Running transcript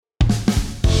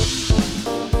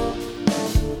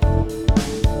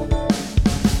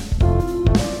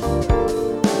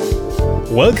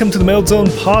Welcome to the Meltzone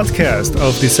podcast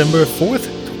of December 4th,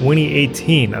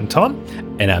 2018. I'm Tom.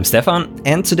 And I'm Stefan.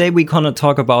 And today we're going to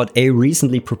talk about a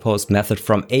recently proposed method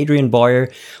from Adrian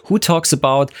Boyer, who talks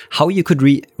about how you could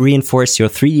reinforce your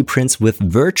 3D prints with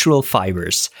virtual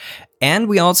fibers. And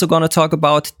we're also going to talk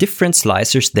about different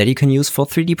slicers that you can use for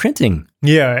 3D printing.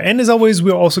 Yeah, and as always,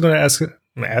 we're also going to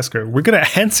we're going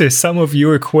to answer some of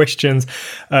your questions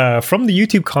from the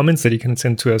YouTube comments that you can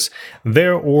send to us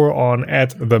there or on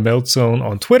 @themeltzone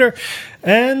on Twitter.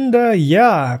 And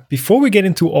before we get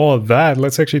into all of that,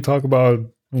 let's actually talk about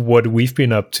what we've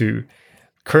been up to.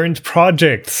 Current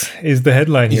projects is the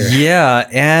headline here. Yeah,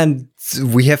 and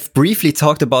we have briefly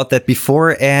talked about that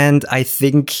before, and I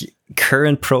think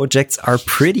current projects are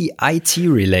pretty IT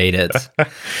related.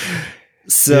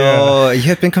 So you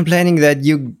have been complaining that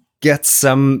you get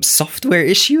some software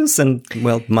issues, and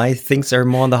well, my things are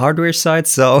more on the hardware side.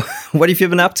 So what have you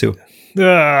been up to?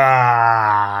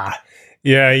 Yeah,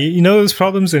 you know those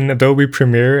problems in Adobe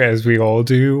Premiere, as we all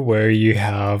do, where you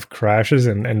have crashes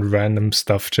and random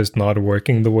stuff just not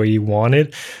working the way you want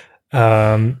it.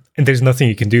 And there's nothing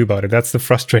you can do about it. That's the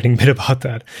frustrating bit about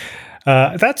that.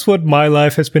 That's what my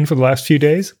life has been for the last few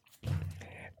days.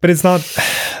 But it's not...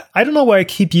 I don't know why I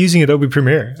keep using Adobe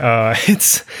Premiere.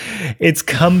 It's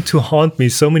come to haunt me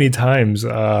so many times,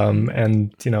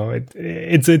 and you know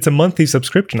it's a monthly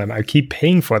subscription. I keep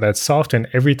paying for that software, and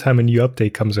every time a new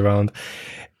update comes around,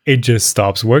 it just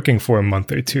stops working for a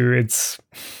month or two.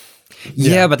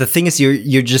 Yeah, but the thing is,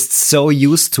 you're just so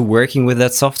used to working with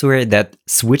that software that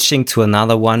switching to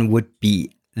another one would be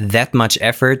that much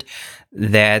effort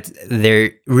that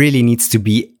there really needs to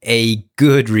be a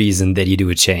good reason that you do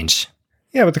a change.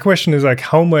 Yeah, but the question is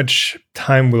how much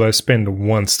time will I spend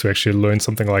once to actually learn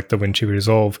something like DaVinci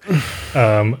Resolve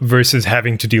versus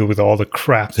having to deal with all the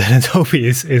crap that Adobe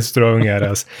is throwing at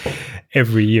us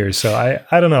every year. So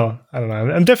I don't know.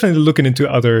 I'm definitely looking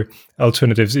into other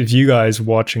alternatives. If you guys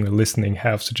watching or listening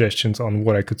have suggestions on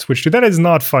what I could switch to, that is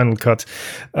not Final Cut,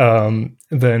 then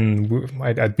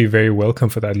I'd be very welcome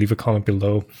for that. Leave a comment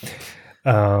below.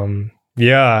 And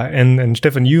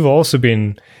Stefan, you've also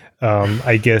been,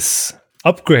 I guess,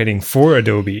 upgrading for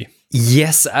Adobe.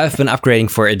 Yes, I've been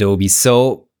upgrading for Adobe.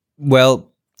 So,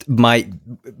 well,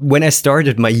 when I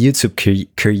started my YouTube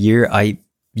career, I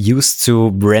used to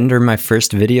render my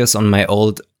first videos on my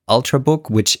old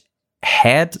Ultrabook, which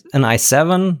had an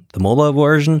i7, the mobile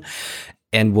version,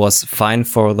 and was fine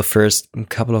for the first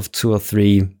couple of 2 or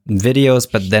 3 videos.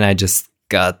 But then I just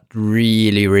got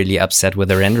really, really upset with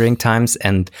the rendering times.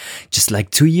 And just like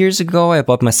 2 years ago, I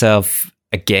bought myself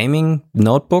a gaming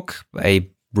notebook, a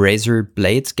Razer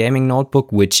Blade gaming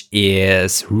notebook, which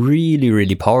is really,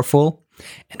 really powerful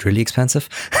and really expensive.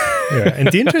 Yeah, and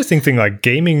the interesting thing, like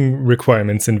gaming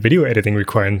requirements and video editing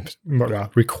requirements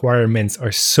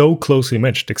are so closely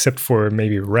matched, except for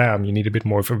maybe RAM. You need a bit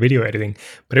more for video editing,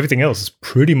 but everything else is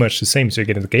pretty much the same. So you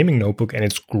get a gaming notebook, and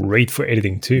it's great for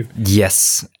editing too.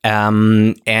 Yes,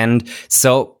 and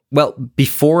so. Well,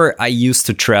 before I used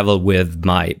to travel with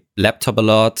my laptop a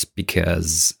lot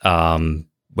because,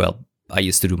 I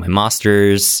used to do my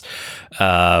master's.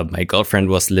 My girlfriend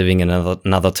was living in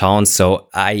another town. So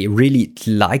I really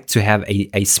liked to have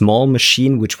a small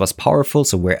machine, which was powerful.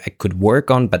 So where I could work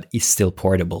on, but is still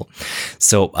portable.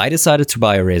 So I decided to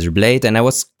buy a Razer Blade, and I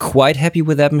was quite happy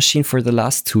with that machine for the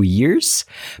last 2 years.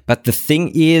 But the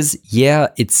thing is,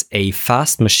 it's a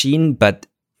fast machine, but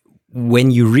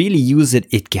when you really use it,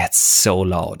 it gets so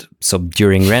loud. So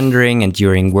during rendering and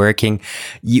during working,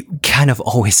 you kind of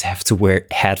always have to wear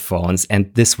headphones.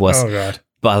 And this was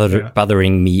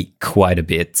bothering me quite a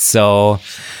bit. So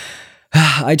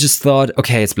I just thought,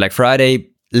 okay, it's Black Friday.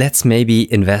 Let's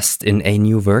maybe invest in a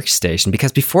new workstation.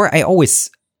 Because before, I always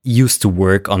used to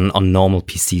work on normal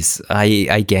PCs.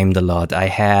 I gamed a lot. I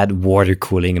had water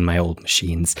cooling in my old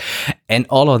machines and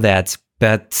all of that.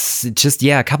 But just,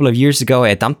 a couple of years ago,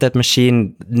 I dumped that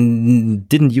machine,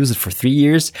 didn't use it for 3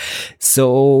 years.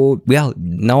 So,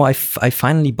 now I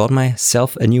finally bought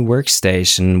myself a new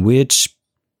workstation, which,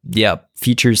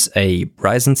 features a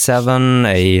Ryzen 7,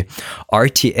 a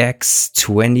RTX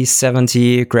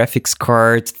 2070 graphics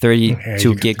card,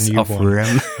 32 gigs of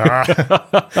RAM.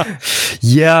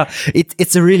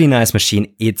 It's a really nice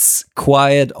machine. It's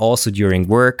quiet also during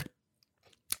work.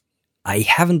 I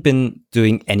haven't been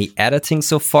doing any editing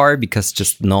so far because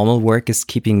just normal work is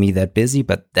keeping me that busy,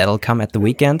 but that'll come at the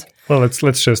weekend. Well,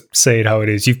 let's just say it how it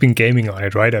is. You've been gaming on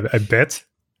it, right? I bet.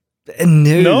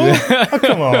 No? Oh,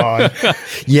 come on.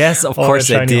 Yes, of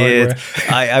course I did.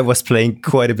 I was playing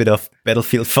quite a bit of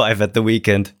Battlefield 5 at the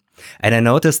weekend, and I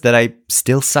noticed that I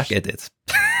still suck at it.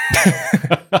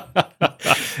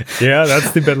 Yeah,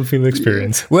 that's the Battlefield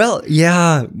experience. Well,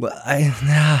 yeah,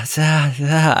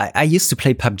 I used to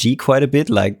play PUBG quite a bit,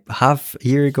 like half a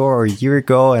year ago or a year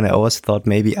ago, and I always thought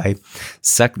maybe I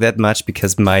suck that much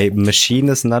because my machine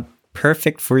is not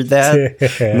perfect for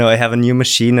that. No, I have a new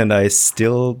machine and I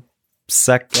still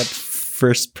suck at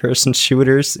first-person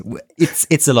shooters.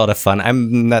 It's a lot of fun.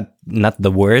 I'm not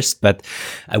the worst, but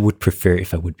I would prefer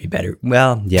if I would be better.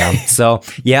 Well, yeah. So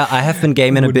yeah, I have been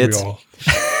gaming a bit.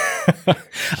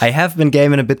 I have been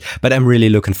gaming a bit, but I'm really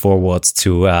looking forward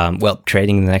to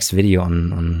creating the next video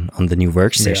on the new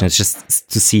workstation. Yeah. It's just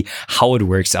to see how it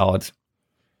works out,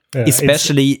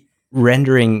 especially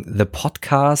rendering the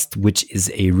podcast, which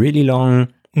is a really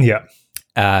long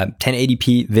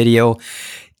 1080p video.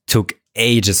 Took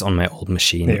ages on my old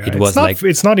machine. Yeah,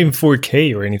 it's not in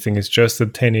 4K or anything. It's just a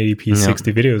 1080p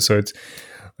 60 video, so it's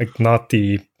like not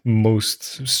the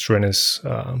most strenuous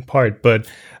part. But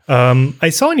I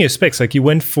saw in your specs, like you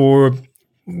went for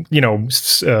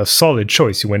solid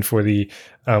choice. You went for the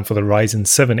Ryzen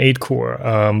 7 8-core,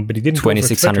 but you didn't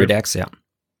 2600X. Yeah.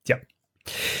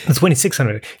 The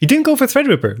 2600. You didn't go for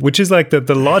Threadripper, which is like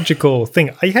the logical thing.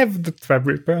 I have the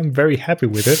Threadripper. I'm very happy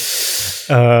with it.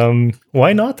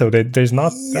 Why not though? There's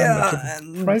not that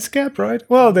much of a price gap, right?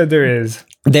 Well, there is.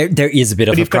 There is a bit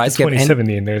of a price gap.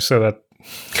 2070 in there, so that.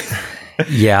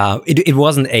 Yeah, it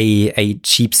wasn't a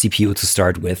cheap CPU to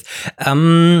start with.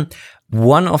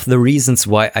 One of the reasons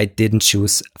why I didn't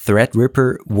choose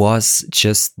Threadripper was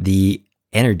just the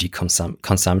energy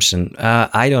consumption.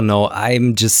 I don't know.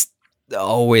 I'm just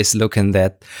always looking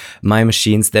at my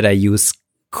machines that I use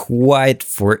quite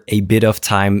for a bit of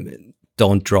time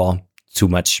don't draw too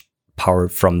much power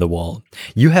from the wall.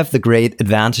 You have the great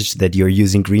advantage that you're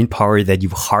using green power, that you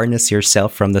harness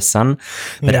yourself from the sun,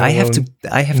 but I have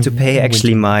to pay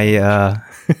actually my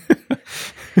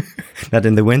not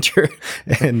in the winter,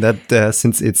 and that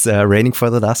since it's raining for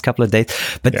the last couple of days.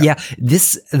 But the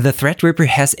Threadripper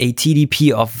has a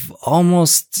TDP of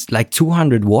almost like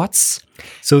 200 watts.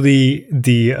 So the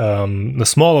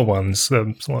smaller ones,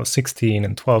 the 16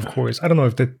 and 12 cores, I don't know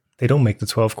if they don't make the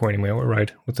 12 core anymore,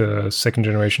 right? With the second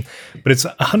generation, but it's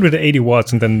 180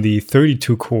 watts, and then the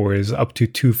 32 core is up to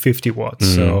 250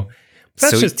 watts. So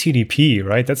that's just TDP,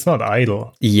 right? That's not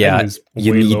idle. Yeah,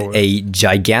 you need lower. A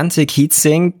gigantic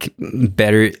heatsink,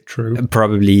 better,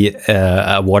 probably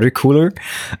a water cooler.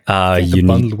 The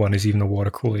bundled one is even a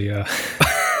water cooler, yeah.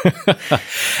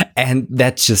 And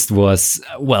that just was,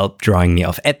 drawing me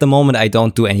off. At the moment, I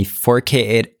don't do any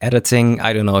 4K editing.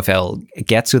 I don't know if I'll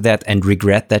get to that and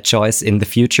regret that choice in the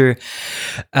future.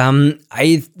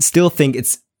 I still think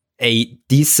it's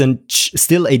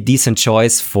still a decent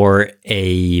choice for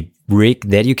a rig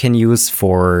that you can use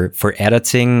for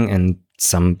editing and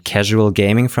some casual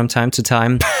gaming from time to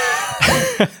time.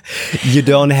 You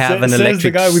don't have an electric... Says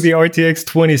the guy with the RTX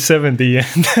 2070 and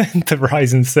the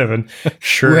Ryzen 7.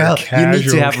 Sure, you need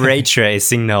to have ray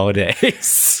tracing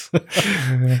nowadays.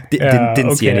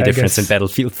 Didn't see any difference in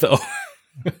Battlefield, though.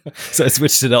 So I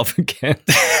switched it off again.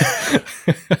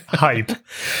 Hype.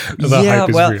 Hype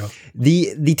is real.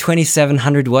 The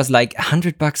 2700 was like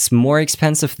 $100 more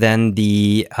expensive than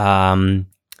the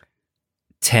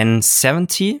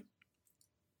 1070.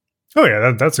 Oh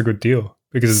yeah, that's a good deal.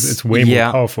 Because it's way more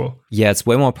powerful. Yeah, it's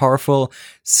way more powerful.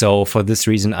 So for this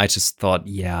reason, I just thought,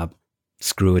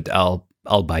 screw it. I'll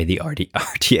buy the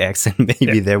RTX, and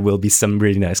maybe there will be some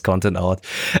really nice content out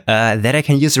that I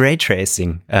can use ray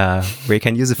tracing. Where you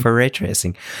can use it for ray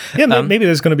tracing. Yeah, maybe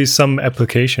there's going to be some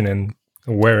application in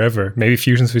wherever. Maybe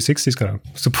Fusion 360 is going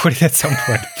to support it at some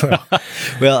point.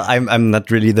 Well, I'm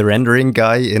not really the rendering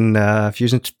guy in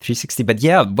Fusion 360, but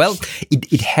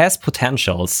it has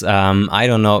potentials. I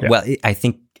don't know. Yeah. Well, I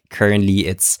think currently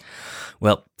it's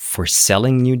for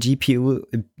selling new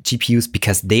GPUs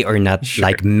because they are not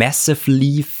like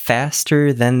massively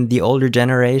faster than the older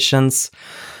generations.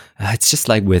 It's just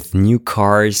like with new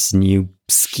cars, new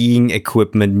skiing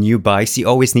equipment, new bikes, you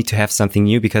always need to have something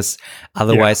new because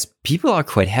otherwise people are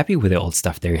quite happy with the old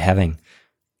stuff they're having.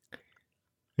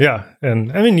 Yeah,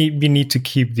 and I mean, you need to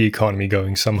keep the economy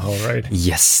going somehow, right?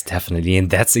 Yes, definitely, and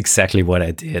that's exactly what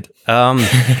I did.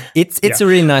 It's a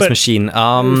really nice machine.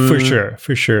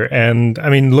 For sure. And I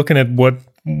mean, looking at what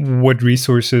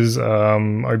resources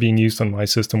are being used on my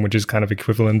system, which is kind of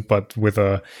equivalent, but with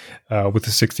a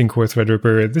 16-core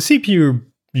Threadripper, the CPU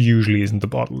usually isn't the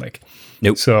bottleneck.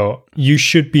 Nope. So you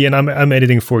should be, and I'm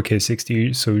editing 4K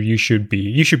 60, so you should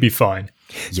be fine.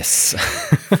 Yes,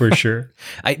 for sure.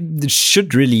 I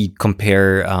should really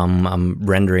compare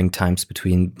rendering times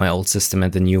between my old system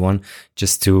and the new one,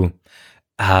 just to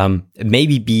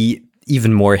maybe be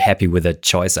even more happy with the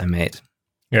choice I made.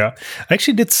 Yeah, I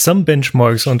actually did some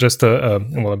benchmarks on just a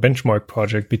benchmark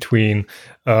project between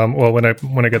when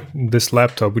I got this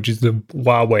laptop, which is the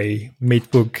Huawei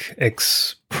MateBook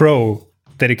X Pro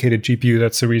dedicated GPU.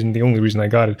 That's the only reason I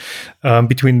got it.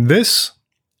 Between this,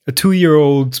 a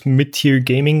 2-year-old mid-tier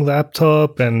gaming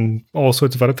laptop, and all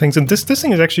sorts of other things, and this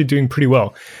thing is actually doing pretty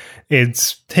well.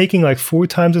 It's taking like 4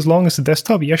 times as long as the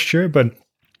desktop. Yes, sure, but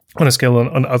on a scale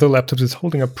on other laptops, it's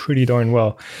holding up pretty darn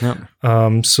well.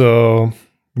 Yeah. So.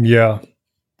 Yeah.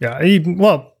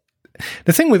 Well,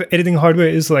 the thing with editing hardware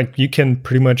is like you can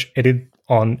pretty much edit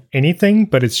on anything,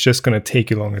 but it's just going to take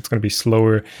you longer. It's going to be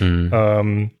slower.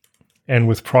 And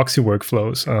with proxy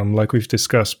workflows, like we've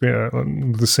discussed,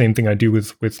 the same thing I do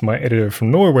with my editor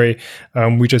from Norway,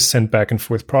 we just send back and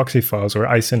forth proxy files, or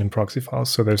I send in proxy files.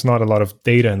 So there's not a lot of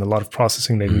data and a lot of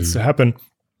processing that needs to happen.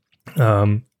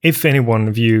 If any one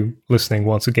of you listening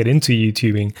wants to get into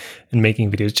YouTubing and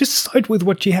making videos, just start with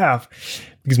what you have,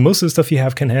 because most of the stuff you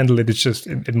have can handle it. It's just,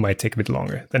 it might take a bit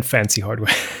longer than fancy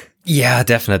hardware. Yeah,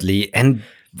 definitely. And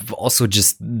also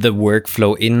just the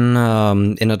workflow in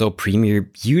Adobe Premiere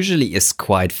usually is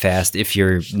quite fast if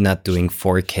you're not doing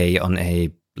 4K on a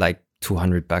like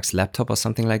 $200 laptop or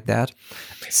something like that.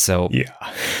 So yeah,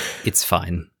 it's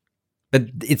fine. But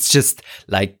it's just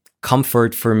like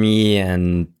comfort for me,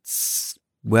 and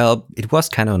well, it was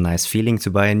kind of a nice feeling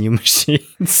to buy a new machine.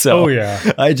 So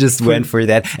I just went for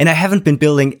that. And I haven't been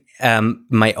building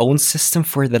my own system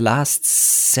for the last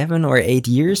 7 or 8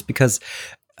 years, because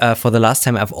for the last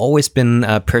time I've always been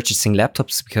purchasing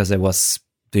laptops because I was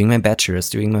doing my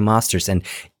bachelor's, doing my master's, and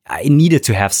I needed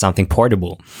to have something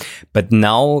portable. But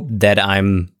now that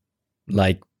I'm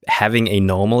like having a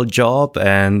normal job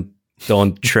and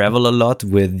don't travel a lot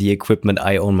with the equipment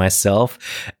I own myself,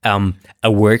 a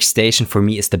workstation for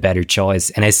me is the better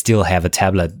choice. And I still have a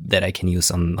tablet that I can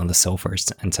use on the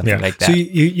sofas and something like that. So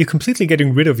you're completely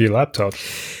getting rid of your laptop?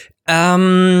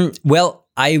 Well,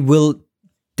 I will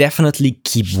definitely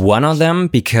keep one of them,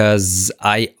 because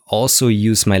I also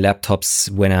use my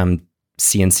laptops when I'm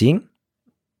CNCing.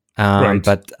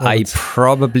 But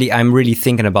I'm really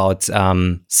thinking about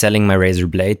selling my Razer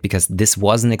Blade, because this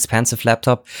was an expensive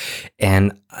laptop,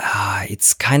 and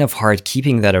it's kind of hard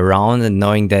keeping that around and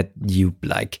knowing that you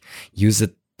like use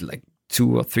it like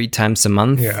 2 or 3 times a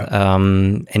month.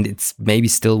 And it's maybe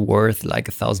still worth like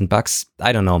 $1,000.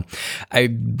 I don't know. I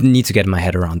need to get my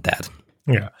head around that.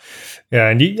 Yeah.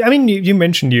 And you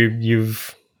mentioned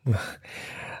you've.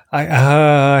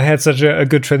 I had such a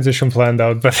good transition planned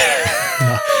out, but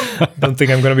don't think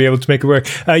I'm going to be able to make it work.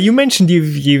 You mentioned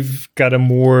you've got a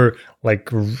more like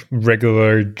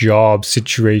regular job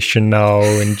situation now,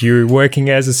 and you're working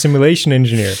as a simulation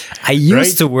engineer. I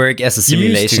used to work as a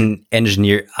simulation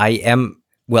engineer. I am,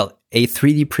 well, a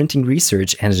 3D printing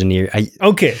research engineer.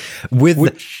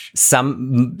 With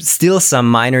some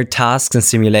minor tasks in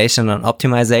simulation and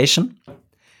optimization.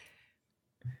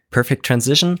 Perfect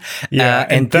transition.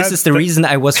 And this is the reason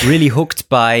I was really hooked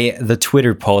by the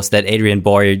Twitter post that Adrian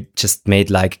Boyer just made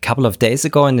like a couple of days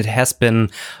ago. And it has been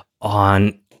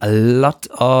on a lot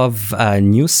of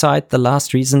news site the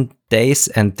last recent days.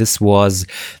 And this was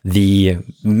the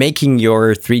making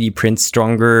your 3D print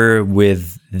stronger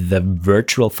with the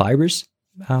virtual fibers.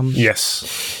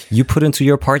 Yes. You put into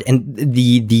your part. And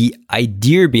the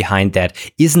idea behind that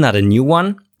is not a new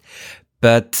one.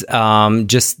 But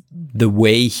just the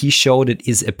way he showed it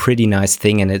is a pretty nice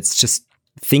thing, and it's just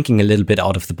thinking a little bit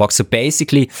out of the box. So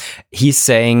basically, he's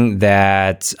saying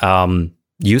that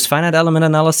use finite element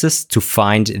analysis to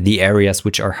find the areas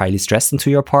which are highly stressed into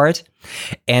your part.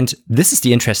 And this is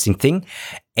the interesting thing.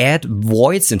 Add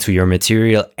voids into your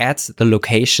material at the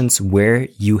locations where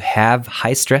you have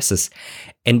high stresses.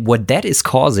 And what that is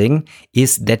causing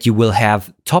is that you will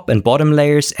have top and bottom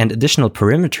layers and additional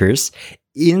perimeters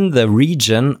in the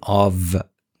region of,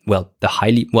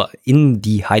 in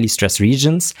the highly stressed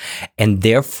regions, and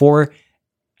therefore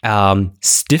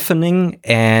stiffening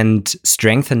and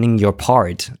strengthening your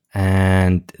part.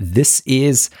 And this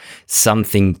is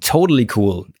something totally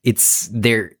cool.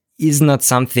 There is not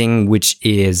something which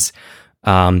is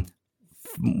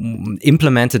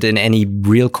implemented in any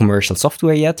real commercial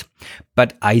software yet,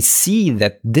 but I see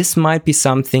that this might be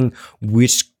something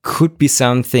which could be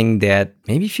something that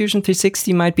maybe Fusion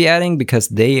 360 might be adding, because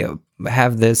they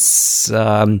have this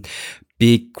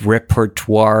big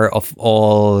repertoire of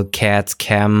all CAD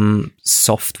CAM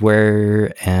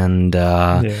software, and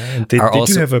they do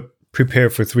have a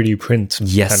prepare for 3D print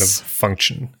kind of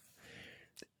function.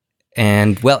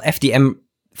 And well, FDM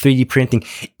 3D printing,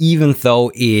 even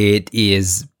though it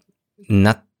is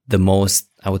not the most,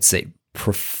 I would say,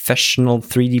 professional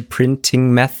 3D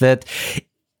printing method,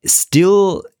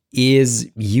 still is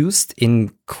used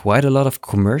in quite a lot of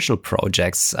commercial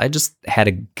projects. I just had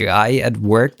a guy at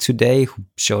work today who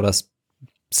showed us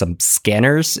some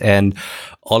scanners, and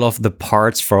all of the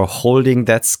parts for holding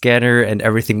that scanner and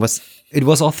everything was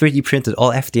all 3D printed,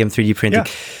 all FDM 3D printed.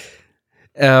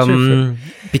 Yeah. Sure.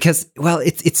 Because, well,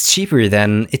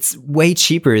 it's way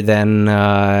cheaper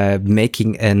than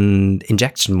making an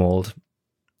injection mold.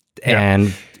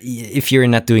 And if you're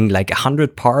not doing like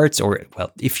 100 parts, or,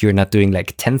 well, if you're not doing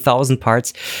like 10,000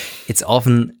 parts, it's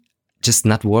often just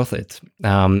not worth it.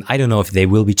 I don't know if they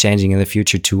will be changing in the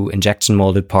future to injection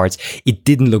molded parts. It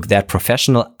didn't look that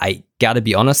professional, I gotta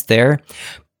be honest there.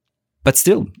 But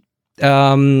still,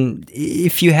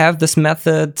 if you have this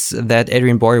method that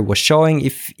Adrian Boyer was showing,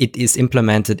 if it is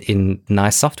implemented in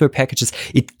nice software packages,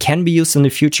 it can be used in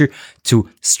the future to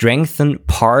strengthen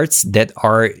parts that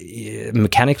are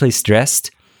mechanically stressed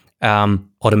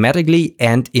automatically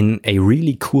and in a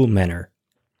really cool manner.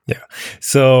 Yeah.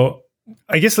 So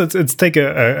I guess let's take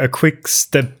a quick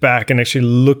step back and actually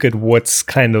look at what's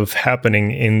kind of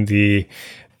happening in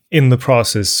the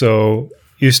process. So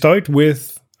you start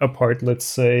with a part. Let's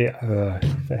say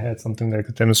if I had something that I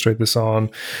could demonstrate this on,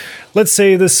 let's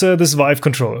say this Vive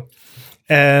controller,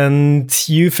 and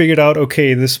you figured out,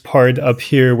 okay, this part up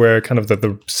here where kind of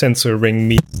the sensor ring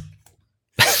meets.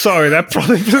 Sorry, that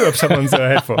probably blew up someone's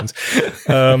headphones.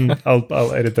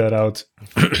 I'll edit that out.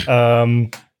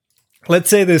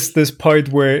 Let's say this part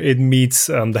where it meets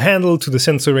the handle to the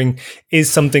sensor ring is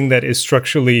something that is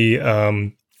structurally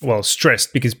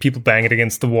stressed because people bang it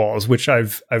against the walls, which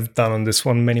I've done on this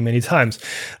one many times.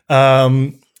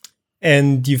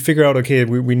 And you figure out, okay,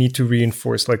 we need to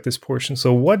reinforce like this portion.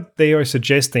 So what they are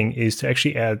suggesting is to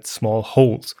actually add small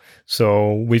holes.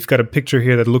 So we've got a picture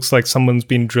here that looks like someone's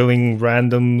been drilling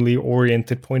randomly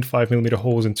oriented 0.5 millimeter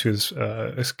holes into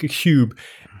a cube,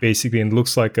 basically, and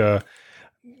looks like a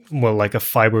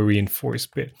fiber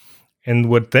reinforced bit. And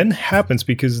what then happens,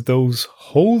 because those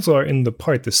holes are in the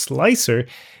part, the slicer,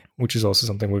 which is also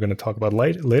something we're going to talk about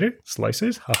later,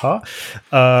 slicers,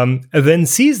 then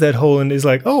sees that hole and is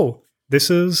like, oh, this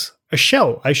is a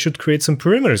shell. I should create some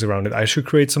perimeters around it. I should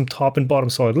create some top and bottom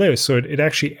solid layers. So it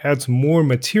actually adds more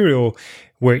material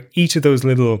where each of those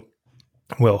little,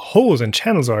 holes and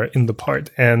channels are in the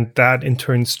part. And that in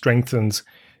turn strengthens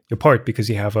your part because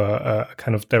you have a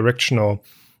kind of directional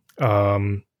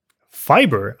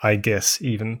fiber, I guess,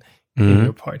 even in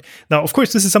your part. Now, of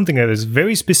course, this is something that is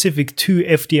very specific to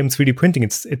FDM 3D printing.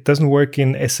 It doesn't work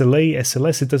in SLA,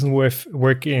 SLS. It doesn't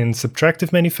work in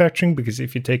subtractive manufacturing, because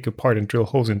if you take a part and drill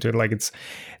holes into it, like it's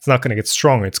not going to get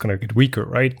stronger. It's going to get weaker,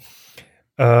 right?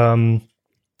 And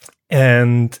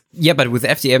yeah, but with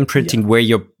FDM printing, where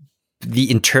your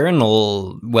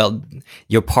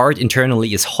part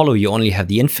internally is hollow, you only have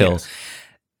the infill. Yes.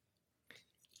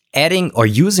 Adding or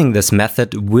using this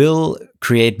method will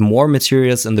create more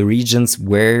materials in the regions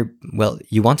where,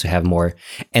 you want to have more.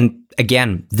 And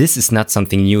again, this is not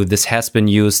something new. This has been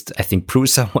used. I think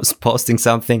Prusa was posting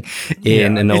something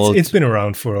in an old... It's been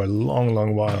around for a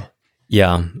long while.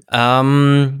 Yeah.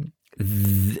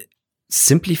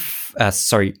 Slick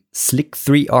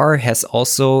 3R has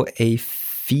also a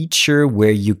feature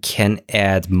where you can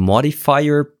add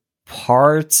modifier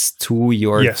parts to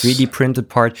your 3D printed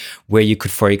part, where you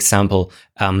could, for example,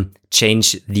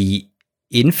 change the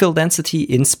infill density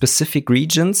in specific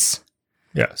regions.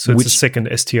 Yeah, so it's a second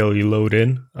STL you load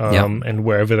in, and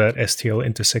wherever that STL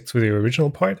intersects with your original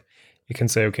part, you can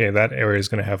say, okay, that area is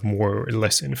going to have more or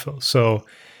less infill. So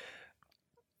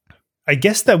I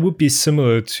guess that would be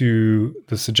similar to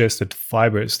the suggested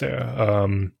fibers there.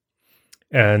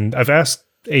 And I've asked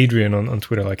Adrian on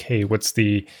Twitter, like, hey, what's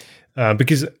the...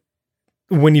 because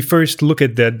when you first look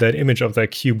at that image of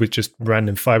that cube with just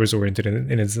random fibers oriented in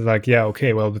it, and it's like, yeah,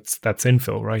 okay, well, that's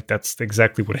infill, right? That's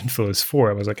exactly what infill is for.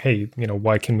 I was like, hey,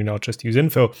 why can we not just use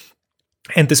infill?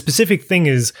 And the specific thing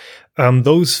is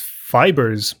those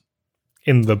fibers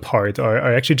in the part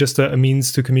are actually just a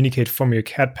means to communicate from your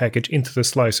CAD package into the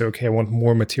slicer. Okay, I want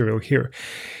more material here.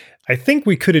 I think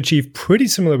we could achieve pretty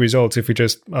similar results if we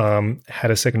just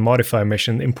had a second modifier mesh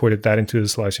and imported that into the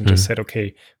slicer and just said,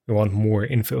 okay, we want more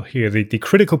infill here. The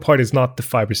critical part is not the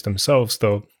fibers themselves,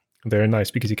 though they're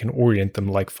nice because you can orient them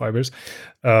like fibers.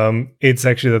 It's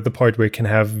actually that the part where it can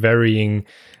have varying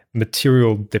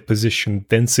material deposition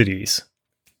densities,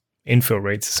 infill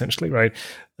rates essentially, right?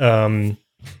 In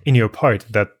your part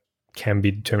that can be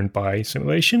determined by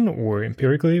simulation or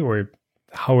empirically or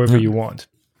however you want.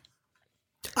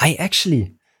 I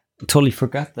actually totally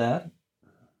forgot that.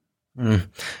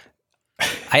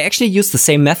 I actually used the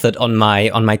same method on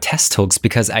my test hooks,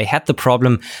 because I had the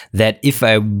problem that if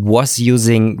I was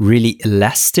using really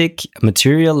elastic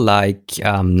material like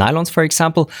nylons, for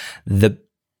example, the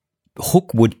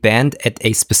hook would bend at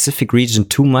a specific region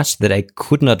too much that I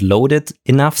could not load it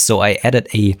enough. So I added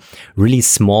a really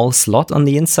small slot on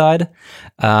the inside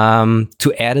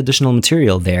to add additional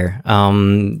material there.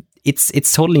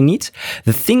 It's totally neat.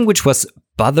 The thing which was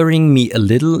bothering me a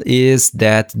little is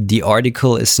that the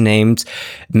article is named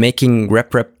 "Making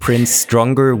RepRap Prints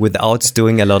Stronger Without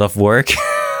Doing a Lot of Work."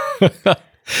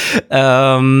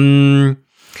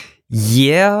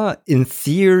 Yeah, in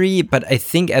theory, but I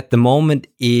think at the moment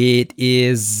it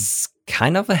is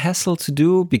kind of a hassle to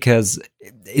do, because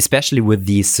especially with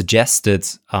the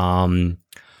suggested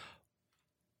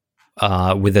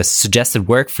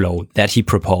workflow that he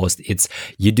proposed, it's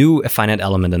you do a finite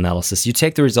element analysis, you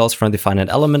take the results from the finite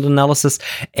element analysis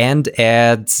and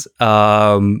add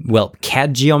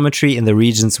CAD geometry in the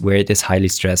regions where it is highly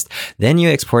stressed. Then you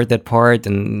export that part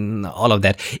and all of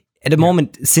that. At the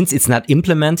moment, since it's not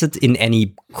implemented in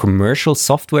any commercial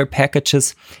software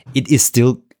packages, it is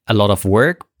still a lot of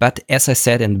work. But as I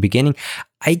said in the beginning,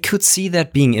 I could see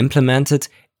that being implemented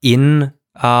in,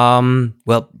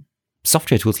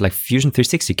 software tools like Fusion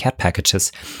 360 CAD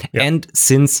packages. Yeah. And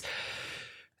since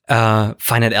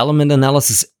finite element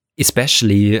analysis,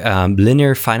 especially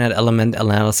linear finite element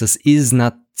analysis, is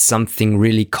not something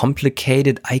really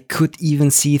complicated, I could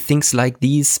even see things like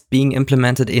these being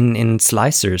implemented in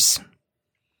slicers.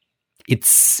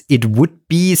 It would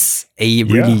be a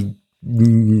really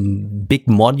big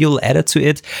module added to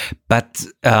it, but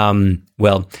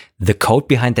the code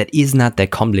behind that is not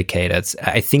that complicated.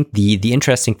 I think the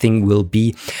interesting thing will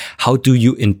be, how do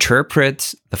you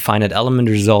interpret the finite element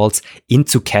results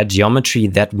into CAD geometry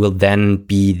that will then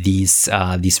be these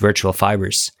virtual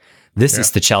fibers? This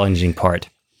is the challenging part.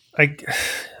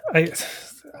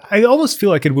 I almost feel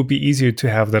like it would be easier to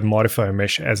have that modifier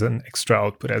mesh as an extra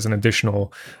output, as an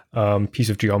additional piece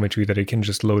of geometry that it can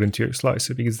just load into your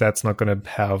slicer, because that's not going to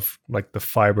have like the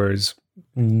fibers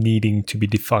needing to be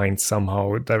defined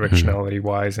somehow directionality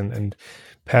wise and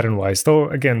pattern wise. Though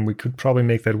again, we could probably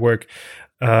make that work.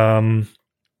 What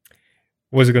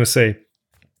was I going to say?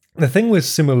 The thing with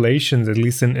simulations, at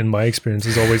least in my experience,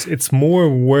 is always it's more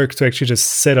work to actually just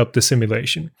set up the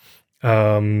simulation.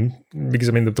 Because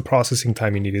I mean the processing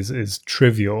time you need is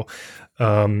trivial,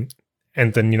 and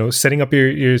then setting up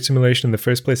your simulation in the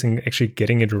first place and actually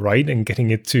getting it right and getting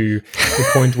it to the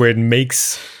point where it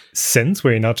makes sense,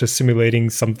 where you're not just simulating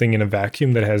something in a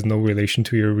vacuum that has no relation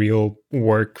to your real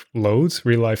work loads,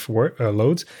 real life work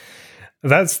loads.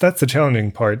 That's the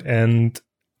challenging part, and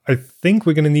I think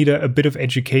we're going to need a bit of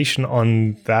education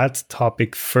on that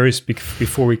topic first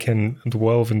before we can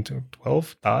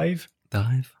dive.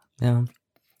 Yeah,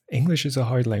 English is a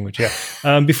hard language. Yeah,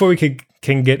 before we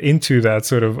can get into that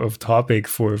sort of topic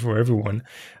for everyone.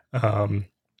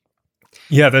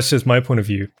 That's just my point of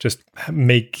view. Just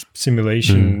make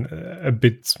simulation a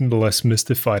bit less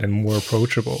mystified and more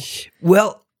approachable.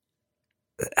 Well,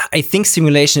 I think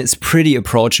simulation is pretty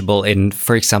approachable in,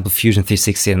 for example, Fusion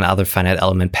 360 and other finite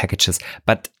element packages.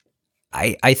 But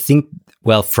I think,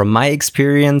 from my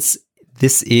experience,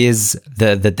 this is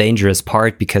the dangerous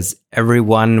part, because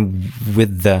everyone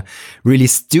with the really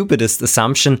stupidest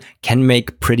assumption can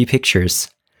make pretty pictures.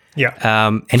 Yeah.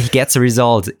 And he gets a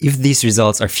result. If these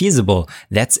results are feasible,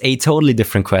 that's a totally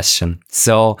different question.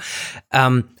 So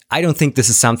I don't think this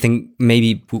is something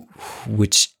maybe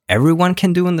which everyone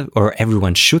can do or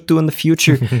everyone should do in the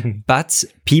future, but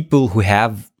people who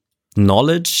have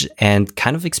knowledge and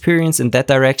kind of experience in that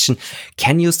direction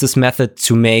can use this method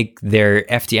to make their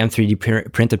FDM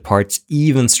 3D printed parts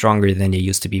even stronger than they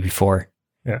used to be before.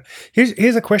 Yeah.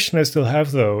 Here's a question I still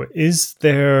have though.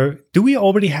 Do we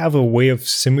already have a way of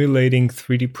simulating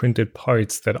 3D printed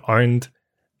parts that aren't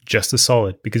just a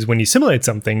solid? Because when you simulate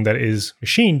something that is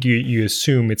machined, you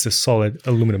assume it's a solid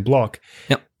aluminum block.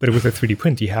 Yep. But with a 3D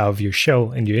print, you have your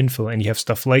shell and your infill, and you have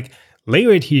stuff like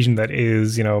layer adhesion that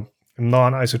is,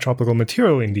 non-isotropical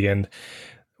material in the end,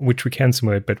 which we can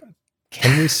simulate. But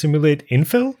can we simulate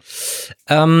infill?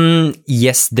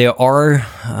 Yes, there are.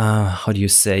 How do you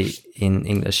say in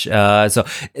English? So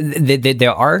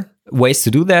there are ways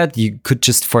to do that. You could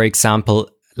just, for example,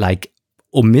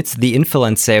 omit the infill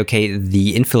and say, okay,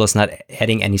 the infill is not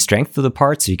adding any strength to the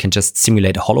part, so you can just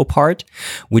simulate a hollow part,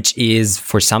 which is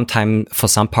for some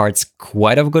parts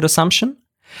quite a good assumption.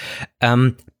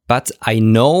 But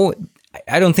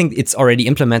I don't think it's already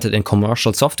implemented in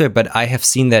commercial software, but I have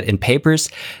seen that in papers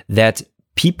that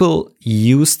people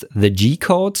used the G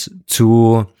code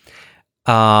to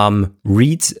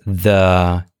read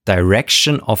the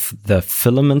direction of the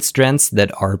filament strands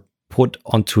that are put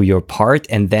onto your part,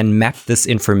 and then map this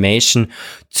information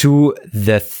to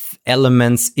the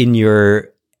elements in your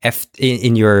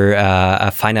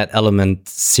finite element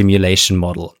simulation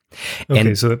model. Okay,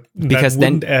 and so that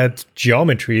wouldn't add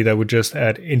geometry, that would just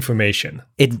add information.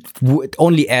 It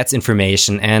only adds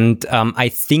information. And I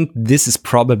think this is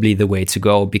probably the way to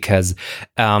go, because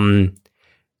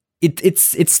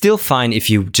it's still fine if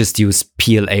you just use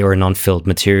PLA or non-filled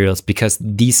materials, because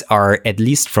these are, at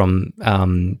least from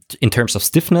in terms of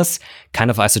stiffness, kind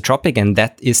of isotropic, and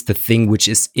that is the thing which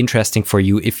is interesting for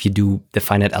you if you do the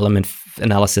finite element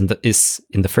analysis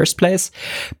in the first place.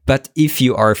 But if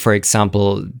you are, for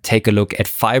example, take a look at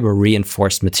fiber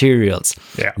reinforced materials,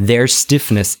 their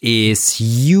stiffness is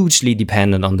hugely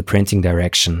dependent on the printing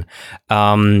direction.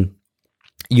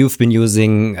 You've been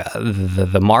using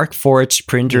the Markforged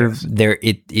printer. Yes. There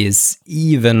it is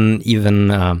even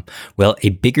a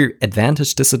bigger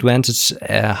advantage, disadvantage,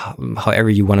 however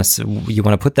you want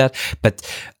to put that. But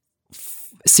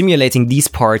simulating these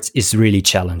parts is really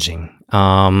challenging.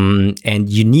 And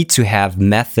you need to have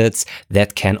methods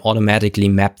that can automatically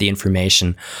map the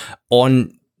information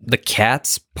on the CAD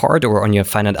part or on your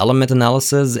finite element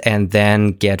analysis, and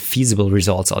then get feasible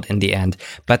results out in the end.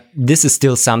 But this is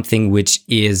still something which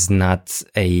is not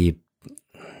really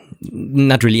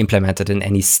implemented in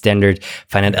any standard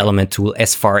finite element tool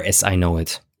as far as I know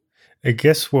it. I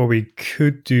guess what we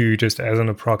could do, just as an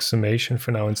approximation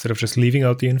for now, instead of just leaving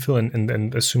out the infill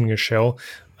and assuming a shell,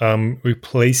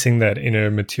 replacing that inner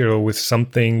material with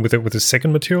something with a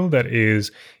second material that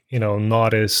is,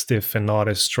 not as stiff and not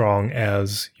as strong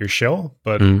as your shell,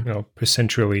 but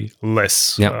percentually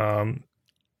less. Yeah.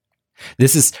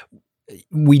 This is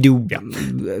we do. Yeah.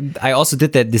 I also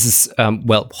did that. This is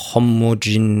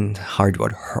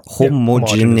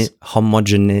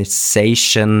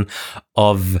homogenization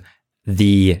of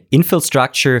the infill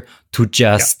structure to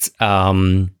just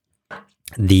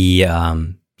the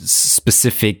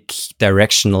specific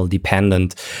directional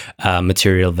dependent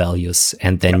material values,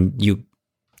 and then you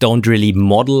don't really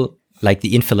model like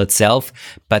the infill itself,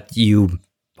 but you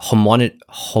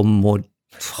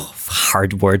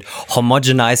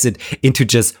homogenize it into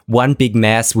just one big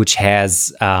mass, which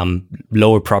has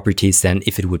lower properties than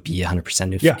if it would be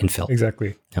 100% infill.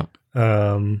 Exactly. Yeah.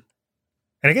 And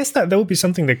I guess that would be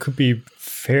something that could be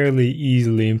fairly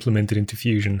easily implemented into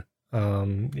Fusion.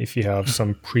 If you have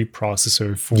some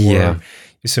preprocessor for your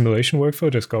simulation workflow,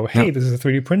 just go, hey, this is a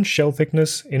 3D print, shell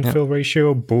thickness, infill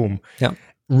ratio, boom. Yeah.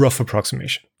 Rough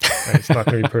approximation. It's not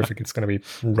going to be perfect. It's going to be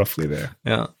roughly there.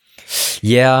 Yeah.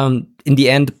 Yeah. In the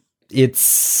end,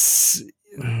 it's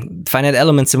finite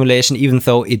element simulation. Even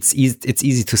though it's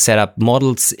easy to set up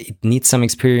models, it needs some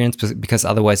experience, because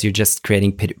otherwise you're just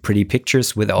creating pretty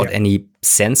pictures without any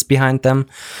sense behind them.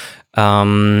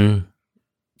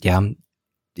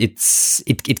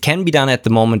 It can be done at the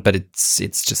moment, but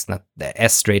it's just not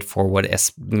as straightforward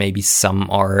as maybe some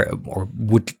are or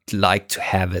would like to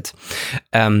have it.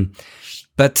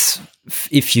 But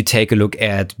if you take a look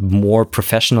at more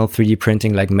professional 3D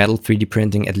printing, like metal 3D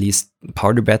printing, at least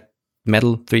powder bed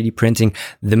metal 3D printing,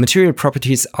 the material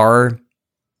properties are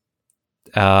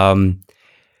kind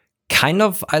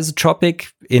of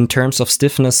isotropic in terms of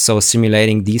stiffness. So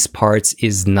simulating these parts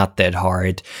is and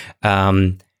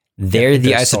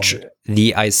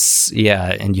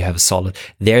you have a solid.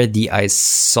 There, the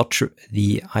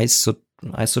isotropy,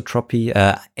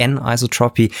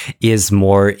 anisotropy is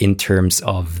more in terms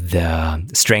of the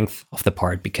strength of the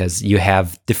part, because you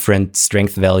have different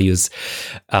strength values,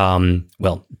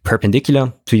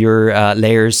 perpendicular to your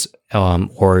layers,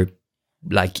 or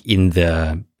like in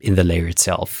the layer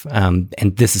itself. And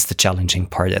this is the challenging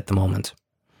part at the moment.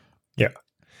 Yeah.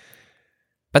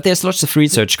 But there's lots of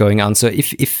research going on. So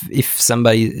if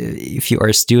you are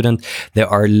a student, there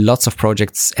are lots of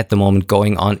projects at the moment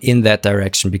going on in that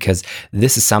direction, because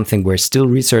this is something where still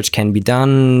research can be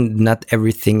done. Not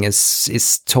everything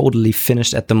is totally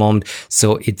finished at the moment.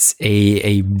 So it's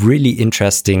a really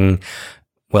interesting,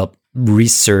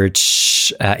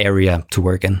 research area to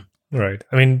work in. Right.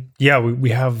 I mean, we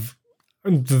have.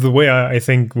 The way I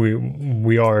think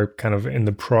we are kind of in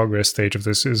the progress stage of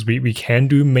this is we can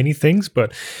do many things,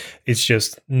 but it's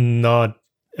just not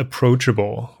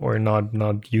approachable or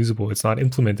not usable. It's not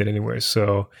implemented anywhere.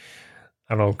 So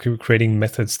I don't know, creating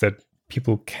methods that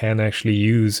people can actually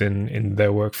use in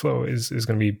their workflow is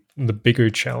going to be the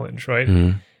bigger challenge, right?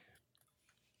 Mm-hmm.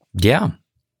 Yeah.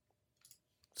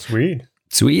 Sweet.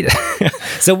 So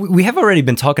we have already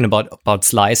been talking about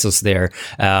slices there,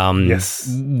 yes,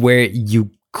 where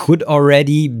you could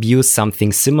already use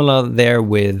something similar there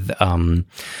with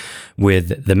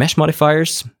the mesh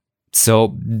modifiers.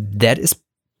 So that is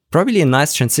probably a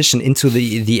nice transition into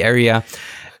the area.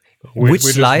 We're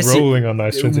just rolling on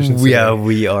nice transitions. Yeah,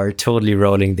 we are totally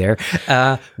rolling there.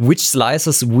 Which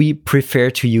slicers we prefer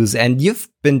to use. And you've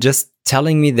been just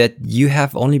telling me that you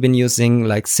have only been using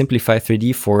like Simplify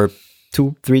 3D for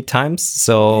 2-3 times.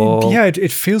 So yeah,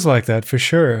 it feels like that for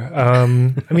sure. I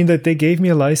mean, that they gave me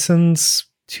a license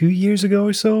 2 years ago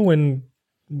or so when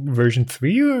version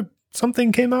 3 or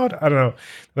something came out. I don't know.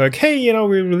 Like, hey,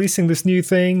 we're releasing this new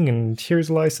thing, and here's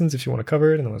a license if you want to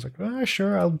cover it. And I was like,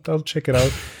 sure, I'll check it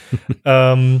out.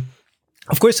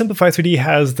 Of course, Simplify 3D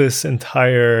has this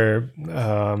entire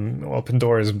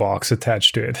Pandora's box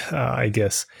attached to it, I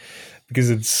guess, because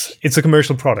it's a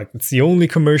commercial product. It's the only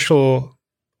commercial,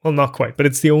 well, not quite, but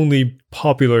it's the only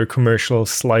popular commercial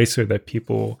slicer that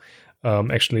people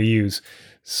actually use.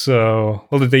 So,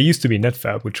 well, they used to be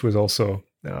NetFab, which was also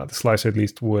the slicer at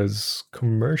least was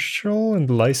commercial and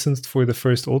licensed for the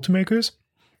first Ultimakers.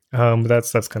 But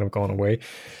that's kind of gone away.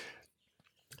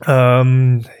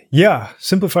 Yeah,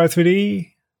 Simplify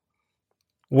 3D.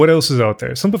 What else is out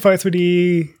there? Simplify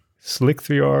 3D, Slick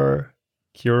 3R,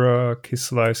 Cura, Kiss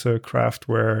Slicer,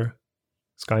 Craftware,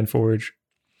 Skyforge.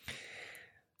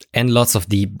 And lots of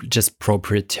the just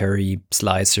proprietary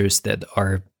slicers that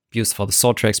are used for the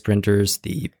Soltrex printers.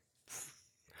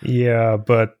 Yeah,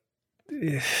 but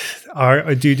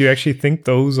do you actually think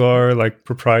those are like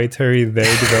proprietary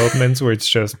their developments, where it's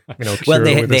just Cura well,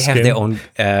 they with have their own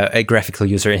graphical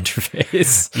user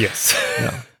interface. Yes.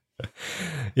 No.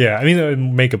 Yeah, I mean,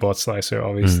 MakerBot slicer,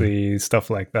 obviously, stuff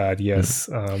like that, yes.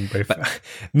 But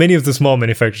many of the small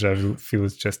manufacturers, I feel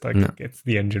it's just like it's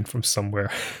the engine from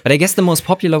somewhere. But I guess the most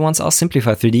popular ones are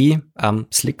Simplify 3D,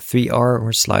 Slick 3R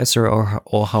or Slicer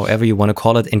or however you want to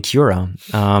call it, and Cura.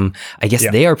 I guess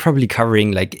they are probably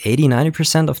covering like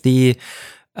 80-90% of the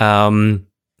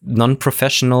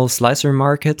non-professional slicer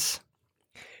market.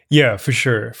 Yeah, for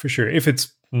sure. If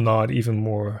it's not even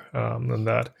more than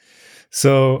that.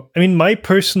 So, I mean, my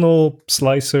personal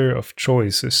slicer of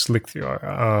choice is Slick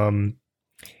 3R,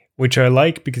 which I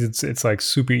like because it's like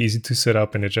super easy to set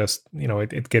up, and it just,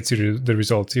 it gets you the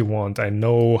results you want. I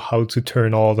know how to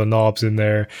turn all the knobs in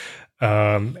there,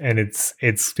 and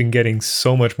it's been getting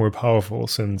so much more powerful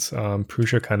since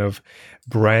Prusa kind of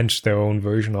branched their own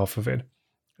version off of it.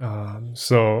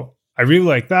 So I really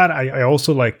like that. I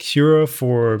also like Cura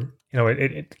for,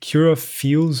 Cura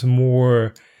feels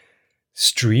more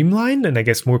streamlined and I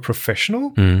guess more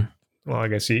professional. Well, I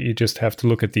guess you just have to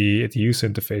look at the user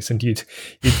interface and you'd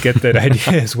get that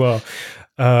idea as well.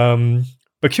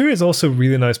 But Cura is also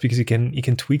really nice because you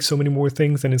can tweak so many more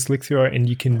things than in Slick 3R, and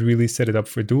you can really set it up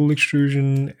for dual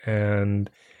extrusion, and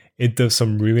it does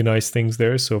some really nice things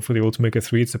there. So for the Ultimaker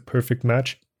 3, it's a perfect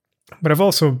match. But I've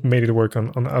also made it work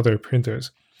on other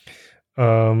printers.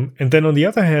 And then on the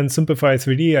other hand, Simplify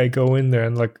 3D, I go in there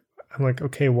and I'm like,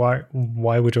 okay, why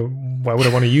would I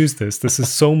want to use this? This is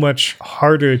so much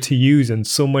harder to use and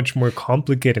so much more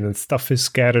complicated, and stuff is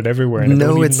scattered everywhere. And I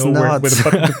don't even know where the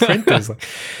button to print is.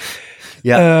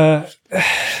 Yeah.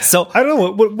 So I don't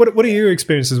know. What are your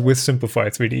experiences with Simplify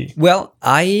 3D? Well,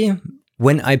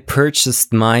 when I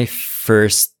purchased my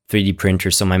first 3D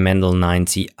printer, so my Mendel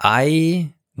 90,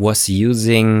 I was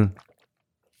using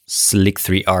Slick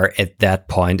 3R at that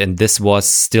point, and this was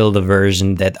still the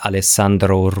version that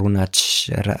Alessandro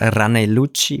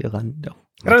Ranelucci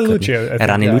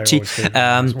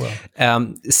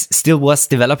still was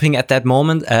developing at that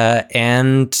moment,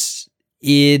 and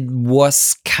it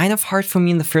was kind of hard for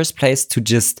me in the first place to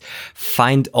just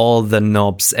find all the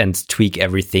knobs and tweak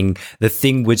everything. The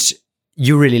thing which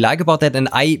you really like about that, and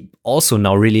I also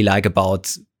now really like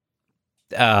about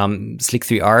Slick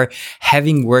 3R,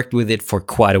 having worked with it for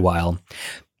quite a while.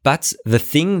 But the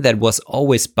thing that was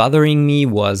always bothering me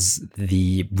was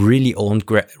the really old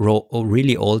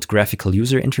graphical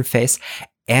user interface,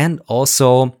 and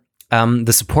also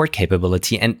the support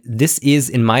capability. And this is,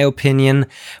 in my opinion,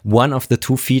 one of the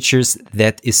two features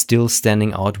that is still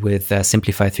standing out with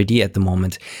Simplify 3D at the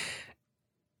moment.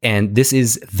 And this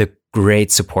is the great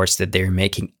supports that they're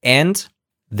making, and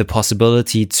the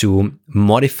possibility to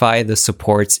modify the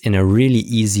supports in a really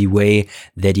easy way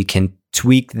that you can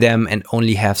tweak them and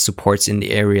only have supports in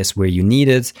the areas where you need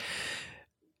it.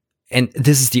 And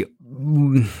this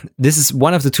is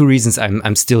one of the two reasons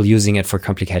I'm still using it for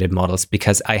complicated models,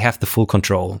 because I have the full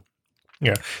control.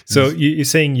 Yeah. So you're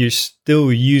saying you're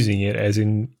still using it, as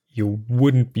in you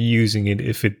wouldn't be using it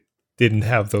if it didn't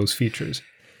have those features?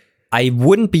 I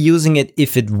wouldn't be using it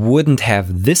if it wouldn't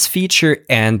have this feature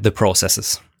and the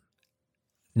processes.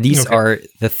 These are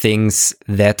the things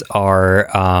that are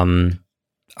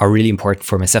really important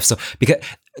for myself. So because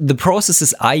the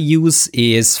processes I use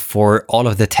is for all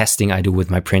of the testing I do with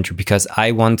my printer, because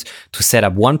I want to set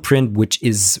up one print, which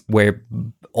is where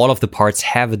all of the parts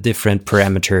have a different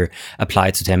parameter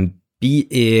applied to them, be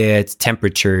it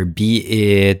temperature, be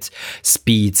it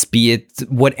speeds, be it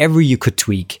whatever you could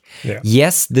tweak. Yeah.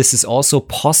 Yes, this is also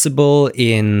possible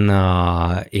in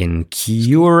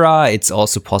Cura. It's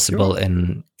also possible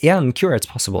in Cura. It's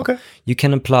possible. Okay. You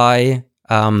can apply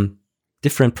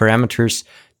different parameters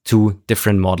to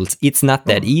different models. It's not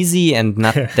that easy and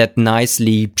not that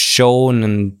nicely shown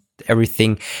and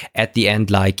everything at the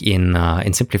end, like in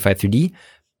Simplify 3D.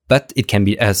 But it can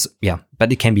be done.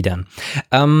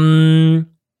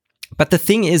 But the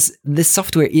thing is, this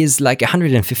software is like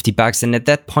 $150, and at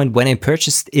that point, when I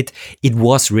purchased it, it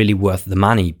was really worth the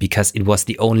money because it was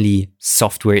the only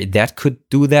software that could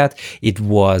do that. It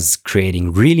was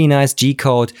creating really nice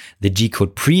G-code. The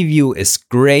G-code preview is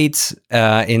great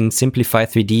in Simplify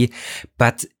 3D,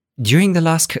 but during the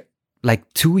last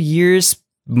 2 years,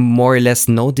 more or less,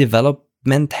 no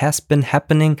development has been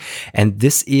happening, and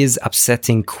this is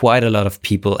upsetting quite a lot of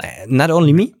people. Not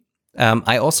only me,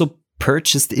 I also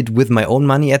purchased it with my own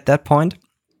money at that point,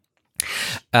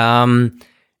 and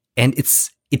it's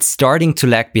starting to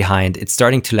lag behind. It's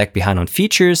starting to lag behind on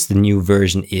features. The new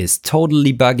version is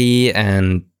totally buggy,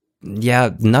 and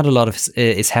not a lot of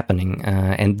is happening,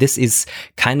 and this is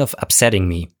kind of upsetting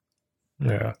me.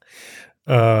 Yeah.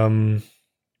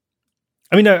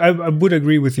 I mean, I would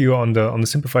agree with you on the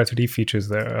Simplify 3D features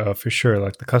there, for sure.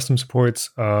 Like the custom supports.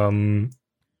 I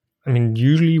mean,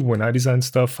 usually when I design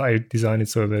stuff, I design it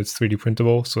so that it's 3D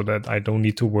printable, so that I don't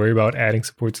need to worry about adding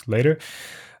supports later.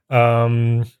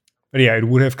 But yeah, it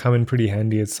would have come in pretty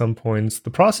handy at some points. The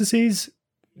processes,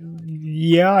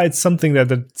 yeah, it's something that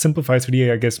the Simplify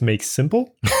 3D, I guess, makes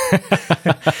simple.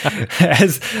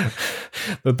 As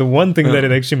the one thing that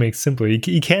it actually makes simple,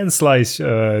 you can slice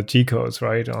G-codes,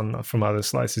 right, from other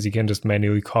slices. You can just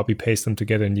manually copy paste them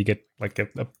together, and you get like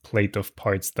a plate of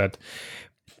parts that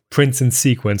prints in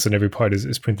sequence, and every part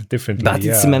is printed differently. But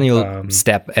it's a manual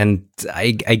step, and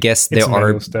I guess there are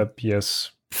manual step,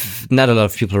 yes. Not a lot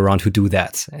of people around who do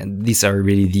that, and these are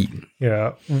really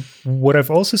what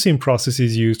I've also seen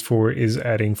processes used for is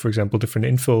adding, for example, different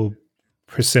infill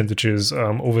percentages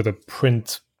over the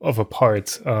print of a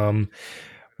part,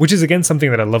 which is again something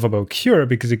that I love about Cura,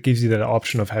 because it gives you that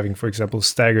option of having, for example,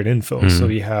 staggered infill. So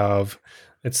you have,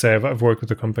 let's say I've worked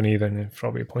with a company that I've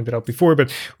probably pointed out before, but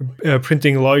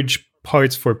printing large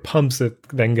parts for pumps that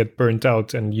then get burnt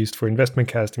out and used for investment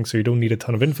casting, so you don't need a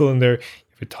ton of infill in there.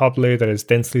 A top layer that is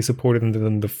densely supported, and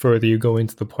then the further you go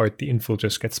into the part, the infill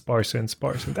just gets sparser and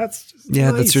sparser. That's just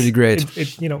nice. That's really great.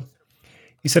 It you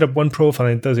set up one profile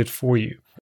and it does it for you.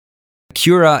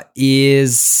 Cura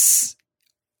is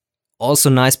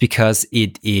also nice because there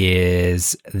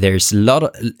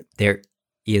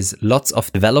is lots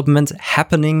of development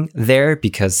happening there,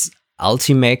 because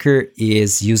Ultimaker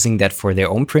is using that for their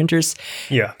own printers.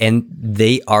 Yeah. And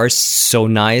they are so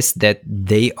nice that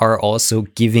they are also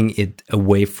giving it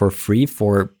away for free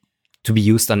to be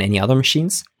used on any other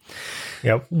machines.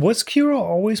 Yeah. Was Cura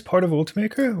always part of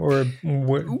Ultimaker, or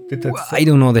did that? I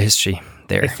don't know the history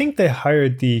there. I think they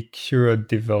hired the Cura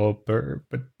developer,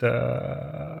 but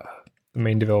the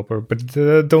main developer, but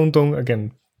don't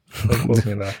again, don't quote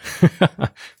me on that.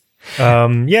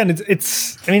 And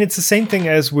it's the same thing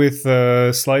as with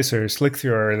Slicer,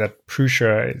 Slick3R, that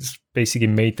Prusa is basically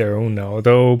made their own now.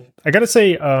 Though I gotta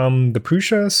say, the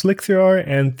Prusa Slick3R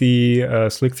and the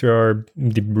Slick3R,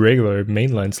 the regular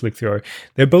mainline Slick3R,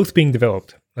 they're both being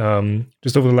developed.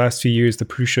 Just over the last few years, the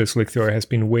Prusa Slick3R has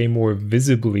been way more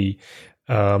visibly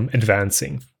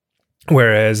advancing,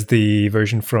 whereas the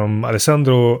version from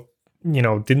Alessandro,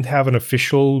 didn't have an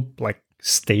official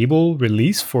stable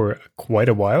release for quite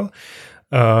a while,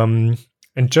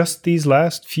 and just these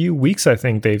last few weeks, I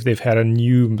think they've had a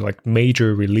new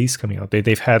major release coming out.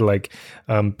 They've had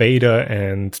beta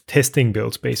and testing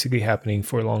builds basically happening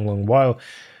for a long while,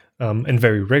 and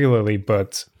very regularly,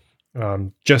 but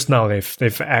just now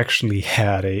they've actually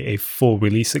had a full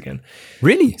release again.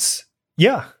 Really?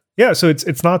 Yeah. So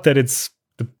it's not that it's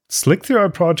the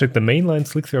Slick3R project, the mainline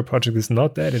Slick3R project is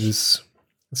not that. It's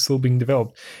still being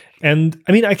developed. And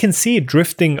I mean, I can see it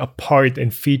drifting apart in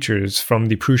features from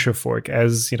the Prusa fork,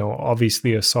 as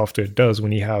obviously a software does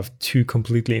when you have two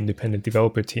completely independent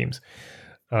developer teams.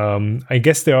 I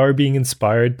guess they are being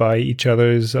inspired by each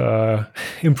other's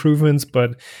improvements,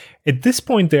 but at this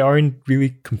point, they aren't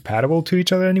really compatible to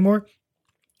each other anymore.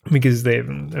 because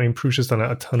Prusa has done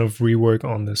a ton of rework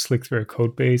on the SlickThreader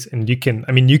code base, and you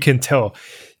can tell.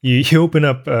 You open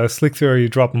up SlickThreader, you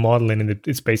drop a model in, and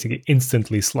it's basically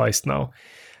instantly sliced now,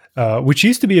 which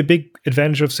used to be a big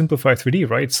advantage of Simplify 3D,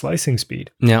 right? Slicing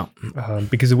speed. Yeah.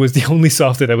 Because it was the only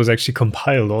software that was actually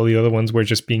compiled. All the other ones were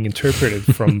just being interpreted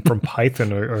from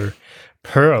Python or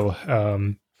Perl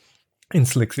in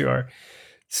SlickThreader.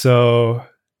 So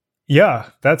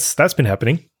yeah, that's been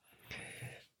happening.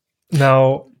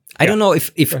 Now, I don't know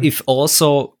if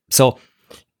also, so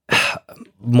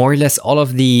more or less all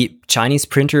of the Chinese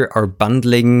printer are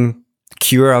bundling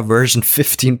Cura version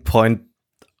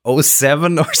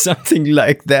 15.07 or something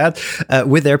like that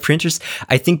with their printers.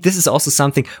 I think this is also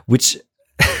something which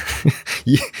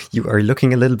you are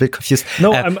looking a little bit confused.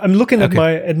 No, I'm looking at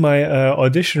my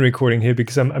audition recording here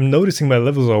because I'm noticing my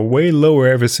levels are way lower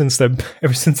ever since I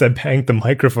banged the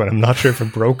microphone. I'm not sure if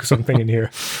it broke something in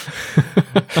here.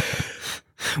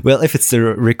 Well, if it's the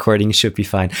recording, it should be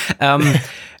fine.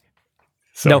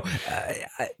 No,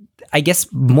 I guess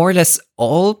more or less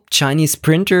all Chinese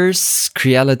printers,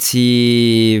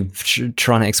 Creality,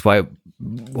 Tron XY,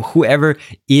 whoever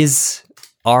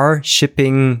are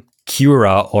shipping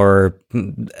Cura or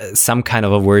some kind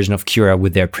of a version of Cura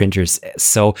with their printers.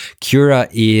 So Cura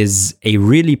is a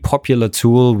really popular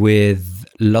tool with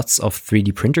lots of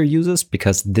 3D printer users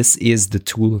because this is the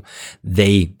tool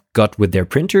they got with their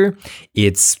printer.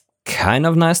 It's kind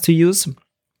of nice to use.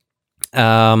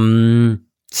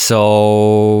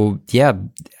 So yeah,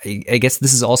 I guess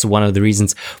this is also one of the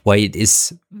reasons why it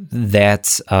is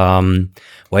that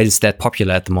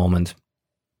popular at the moment,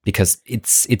 because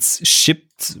it's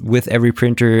shipped with every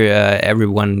printer.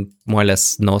 Everyone more or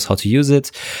less knows how to use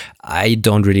it. I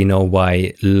don't really know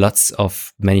why lots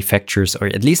of manufacturers, or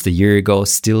at least a year ago,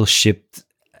 still shipped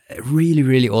a really,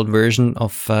 really old version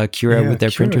of Cura with their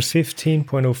Cura printers.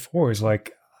 15.04 is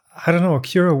like, I don't know,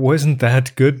 Cura wasn't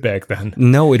that good back then.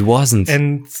 No, it wasn't.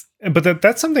 But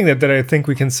that's something that I think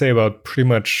we can say about pretty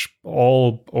much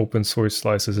all open source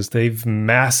slices, is they've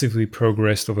massively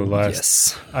progressed over the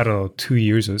last, I don't know, 2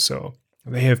 years or so.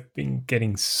 They have been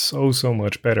getting so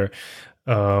much better.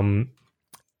 And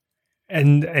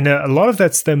a lot of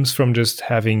that stems from just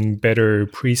having better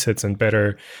presets and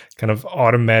better kind of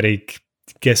automatic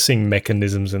guessing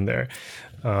mechanisms in there.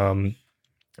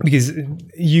 Because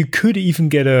you could even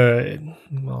get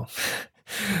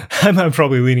I'm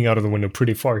probably leaning out of the window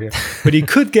pretty far here, but you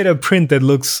could get a print that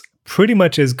looks pretty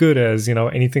much as good as,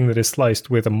 anything that is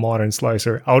sliced with a modern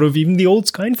slicer out of even the old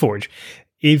SkynForge,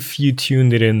 if you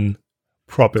tuned it in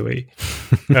properly.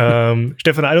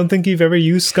 Stefan, I don't think you've ever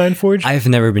used SkynForge. I've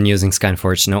never been using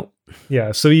SkynForge, no.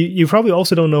 Yeah, so you probably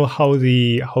also don't know how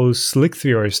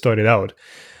SlickThreader started out.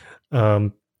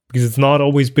 Because it's not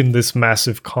always been this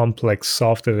massive complex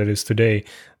software that it is today.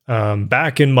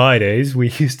 Back in my days, we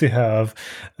used to have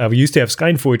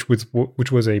SkynForge,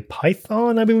 which was a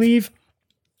Python, I believe,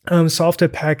 software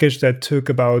package that took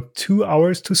about 2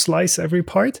 hours to slice every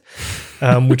part,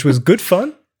 which was good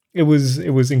fun. It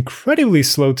was incredibly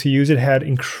slow to use. It had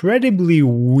incredibly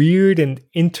weird and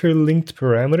interlinked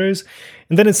parameters,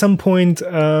 and then at some point,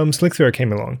 SlickThreader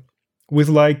came along with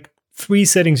like 3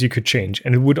 settings you could change,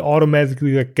 and it would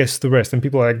automatically guess the rest. And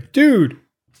people are like, dude,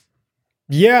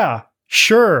 yeah,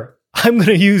 sure, I'm going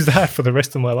to use that for the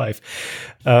rest of my life.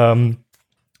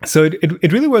 So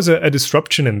it really was a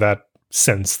disruption in that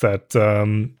sense, that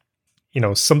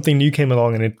something new came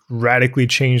along and it radically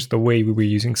changed the way we were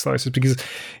using slicers. Because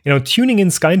tuning in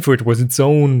SkynForge was its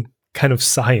own kind of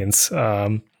science.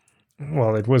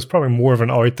 Well, it was probably more of an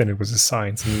art than it was a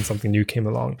science, and then something new came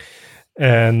along.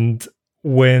 And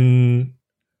when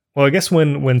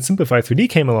Simplify 3D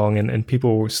came along and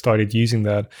people started using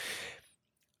that,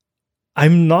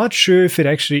 I'm not sure if it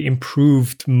actually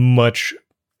improved much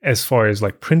as far as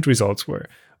like print results were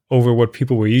over what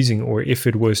people were using, or if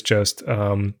it was just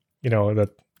that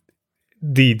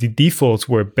the defaults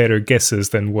were better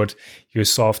guesses than what your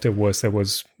software was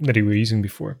that you were using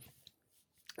before.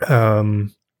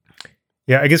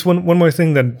 Yeah, I guess one more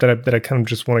thing that I kind of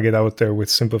just want to get out there with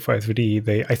Simplify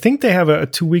 3D. I think they have a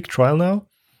 2-week trial now,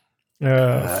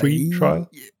 free trial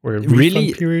or a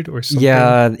refund period or something.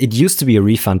 Yeah, it used to be a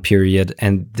refund period,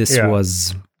 and this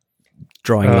was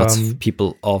drawing lots of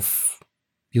people off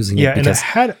using it. And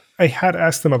I had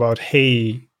asked them about,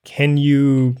 hey, can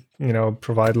you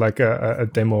provide like a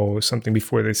demo or something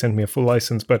before they sent me a full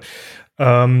license, but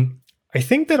I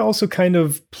think that also kind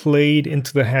of played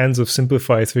into the hands of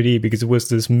Simplify 3D, because it was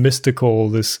this mystical,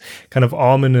 this kind of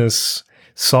ominous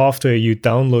software you'd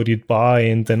download, you'd buy,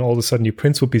 and then all of a sudden your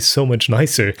prints would be so much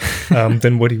nicer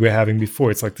than what you were having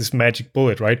before. It's like this magic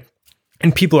bullet, right?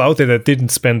 And people out there that didn't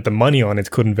spend the money on it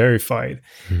couldn't verify it.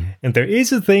 And there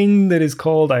is a thing that is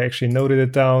called, I actually noted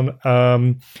it down,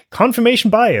 confirmation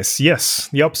bias. Yes,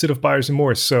 the opposite of buyer's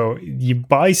remorse. So you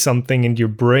buy something and your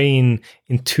brain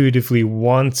intuitively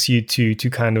wants you to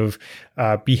kind of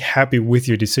be happy with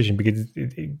your decision, because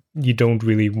you don't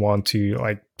really want to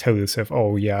like tell yourself,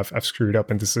 oh yeah, I've screwed up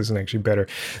and this isn't actually better.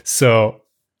 So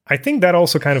I think that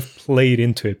also kind of played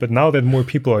into it. But now that more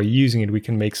people are using it, we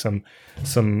can make some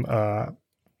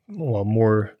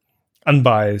more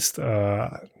unbiased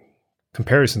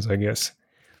comparisons, I guess.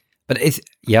 But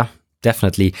yeah,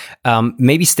 definitely.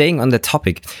 Maybe staying on the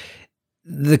topic,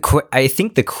 I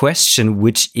think the question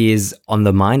which is on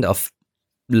the mind of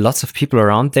lots of people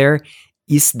around there,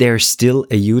 is there still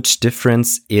a huge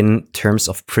difference in terms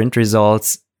of print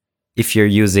results if you're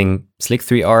using Slick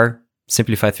 3R,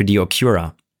 Simplify 3D, or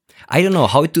Cura? I don't know,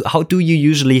 how do you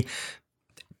usually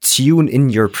tune in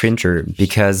your printer?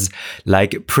 Because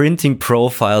like printing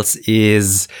profiles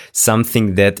is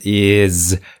something that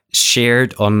is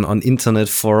shared on internet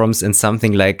forums and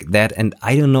something like that. And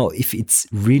I don't know if it's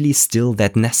really still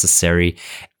that necessary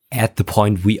at the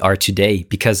point we are today,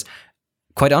 because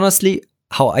quite honestly,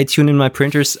 how I tune in my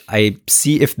printers, I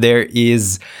see if there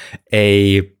is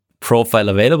a profile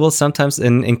available sometimes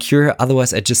in Cura.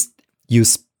 Otherwise, I just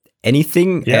use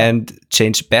anything and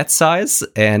change bed size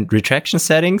and retraction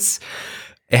settings,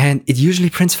 and it usually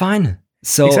prints fine.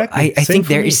 So exactly. I think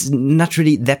there is not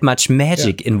really that much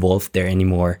magic involved there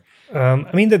anymore.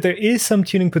 I mean that there is some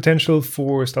tuning potential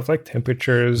for stuff like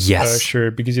temperatures,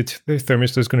 sure, because the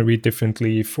thermistor is going to read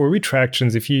differently. For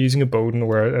retractions, if you're using a Bowden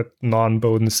or a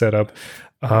non-Bowden setup,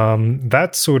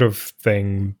 that sort of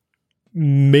thing.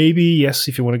 Maybe, yes,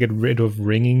 if you want to get rid of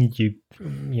ringing, you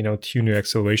tune your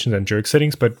accelerations and jerk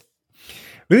settings. But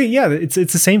really, yeah, it's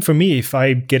the same for me. If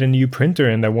I get a new printer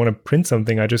and I want to print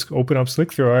something, I just open up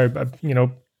Slick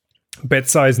 3R, bed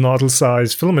size, nozzle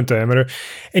size, filament diameter,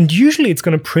 and usually it's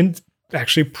going to print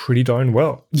actually pretty darn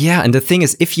well. Yeah, and the thing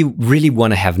is, if you really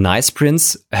want to have nice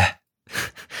prints,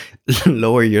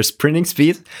 lower your printing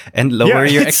speed and lower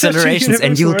your accelerations,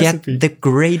 and you'll get the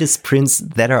greatest prints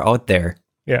that are out there.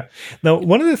 Yeah. Now,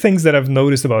 one of the things that I've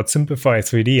noticed about Simplify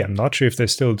 3D, I'm not sure if they're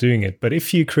still doing it, but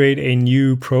if you create a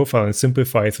new profile in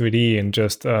Simplify 3D and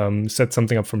just set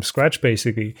something up from scratch,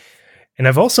 basically, and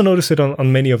I've also noticed it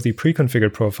on many of the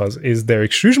pre-configured profiles, is their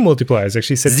extrusion multiplier is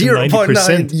actually set to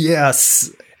 90%. Yes.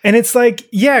 And it's like,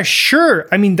 yeah, sure.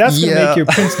 I mean, that's going to make your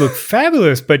prints look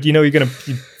fabulous, but you're going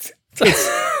to...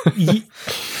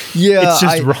 it's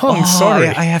just wrong. Sorry.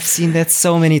 I have seen that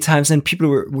so many times, and people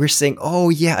were saying, oh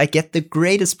yeah, I get the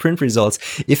greatest print results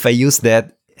if I use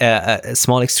that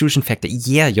small extrusion factor.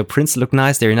 Yeah, your prints look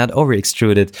nice. They're not over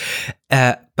extruded.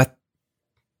 But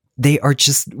they are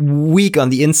just weak on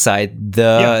the inside.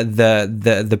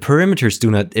 The perimeters do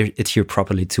not adhere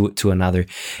properly to another,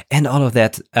 and all of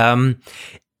that.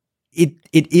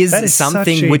 It is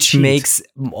something which makes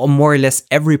more or less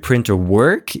every printer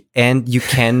work, and you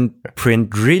can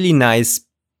print really nice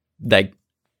like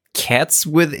cats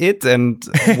with it and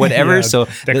whatever. So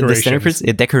the standard prints,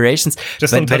 decorations,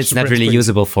 but it's not really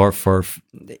usable for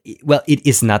well, it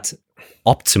is not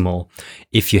optimal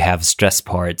if you have stress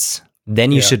parts.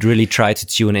 Then you should really try to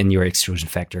tune in your extrusion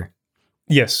factor.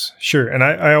 Yes, sure. And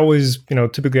I always,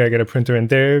 typically I get a printer and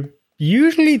they're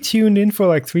usually tuned in for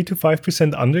like 3 to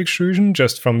 5% under extrusion,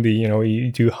 just from the,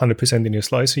 you do 100% in your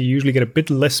slice. So you usually get a bit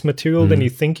less material than you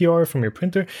think you are from your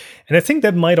printer. And I think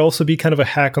that might also be kind of a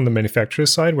hack on the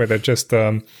manufacturer's side, where they're just,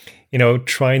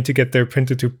 trying to get their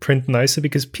printer to print nicer,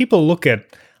 because people look at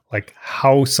like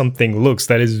how something looks.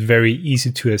 That is very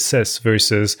easy to assess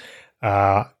versus,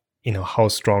 how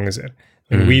strong is it?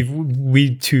 And we've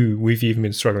even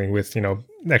been struggling with,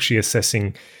 actually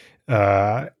assessing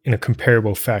in a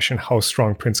comparable fashion how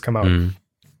strong prints come out.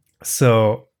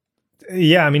 So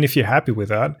yeah, I mean, if you're happy with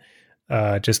that,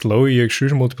 just lower your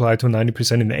extrusion multiplier to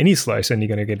 90% in any slice and you're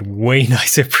going to get way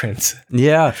nicer prints.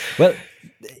 Yeah, well,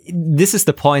 this is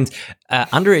the point.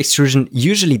 Under extrusion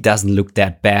usually doesn't look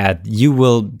that bad. You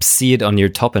will see it on your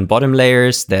top and bottom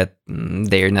layers that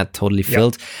they are not totally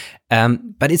filled.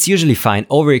 But it's usually fine.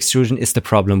 Over extrusion is the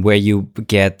problem, where you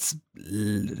get,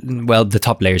 the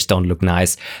top layers don't look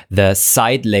nice. The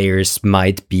side layers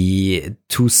might be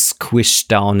too squished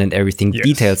down and everything. Yes.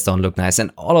 Details don't look nice,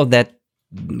 and all of that,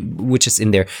 which is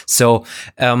in there. So,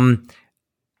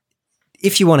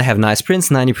 if you want to have nice prints,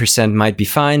 90% might be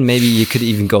fine. Maybe you could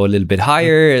even go a little bit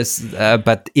higher,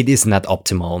 but it is not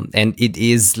optimal. And it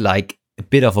is like a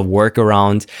bit of a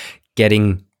workaround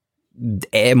getting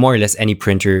more or less any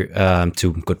printer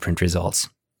to good print results.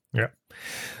 Yeah.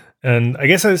 And I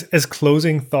guess as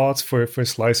closing thoughts for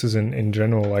slices in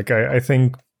general, like I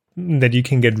think that you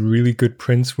can get really good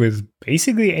prints with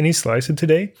basically any slicer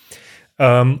today.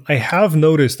 I have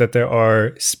noticed that there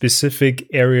are specific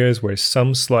areas where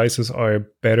some slices are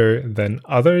better than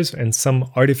others, and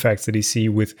some artifacts that you see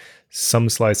with some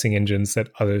slicing engines that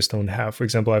others don't have. For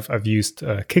example, I've used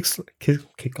Kiss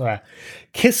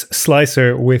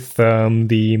Slicer with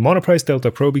the Monoprice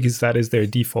Delta Pro because that is their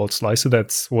default slicer.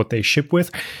 That's what they ship with,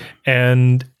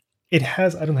 and it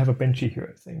has. I don't have a Benchy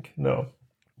here, I think. No.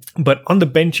 But on the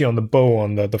Benchy, on the bow,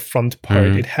 on the front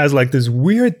part, it has like this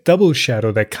weird double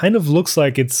shadow that kind of looks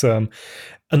like it's an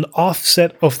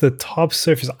offset of the top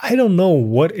surface. I don't know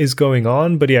what is going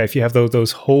on, but yeah, if you have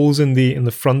those holes in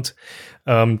the front,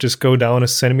 just go down a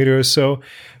centimeter or so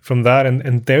from that,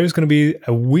 and there's going to be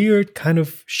a weird kind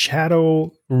of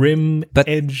shadow rim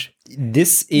edge.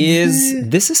 This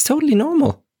is totally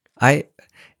normal.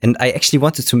 And I actually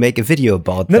wanted to make a video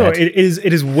about that. No, it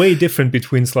is way different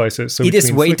between slicers. So it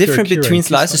is way different between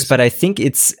slicers, but I think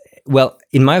it's, well,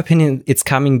 in my opinion, it's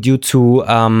coming due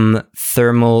to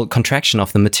thermal contraction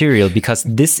of the material, because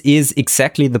this is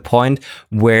exactly the point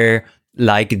where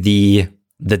like the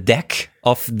deck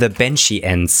of the Benchy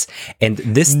ends, and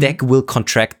this deck will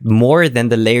contract more than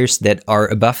the layers that are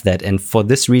above that, and for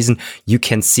this reason you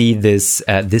can see this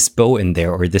this bow in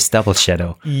there, or this double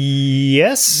shadow.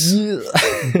 Yes.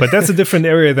 But that's a different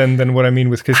area than what I mean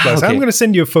with Kiss Slicer. Okay. I'm going to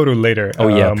send you a photo later. Oh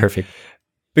yeah, perfect.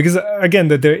 Because again,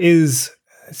 that there is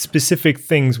specific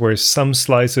things where some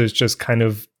slicers just kind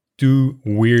of do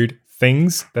weird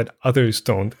things that others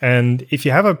don't, and if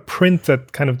you have a print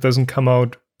that kind of doesn't come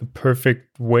out the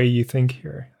perfect way you think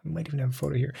here. I might even have a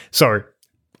photo here. Sorry,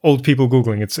 old people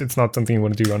Googling. It's not something you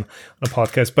want to do on a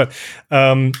podcast. But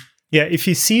yeah, if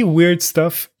you see weird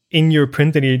stuff in your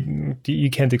print that you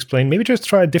can't explain, maybe just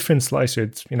try a different slicer.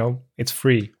 It's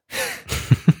free.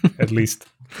 At least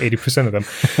 80% of them.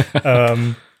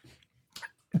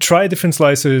 Try different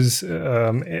slicers.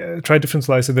 Try different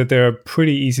slicers that they're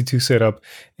pretty easy to set up,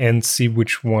 and see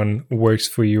which one works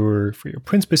for your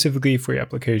print specifically, for your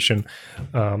application,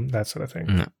 that sort of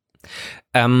thing.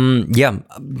 Yeah,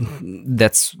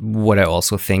 that's what I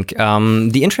also think.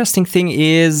 The interesting thing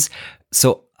is,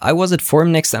 so I was at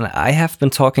Formnext, and I have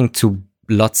been talking to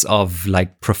lots of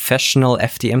like professional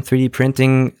FDM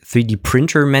 3D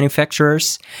printer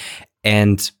manufacturers,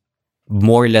 and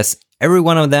more or less every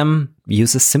one of them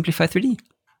uses Simplify 3D.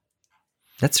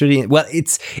 That's really, well,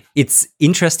 it's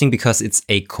interesting because it's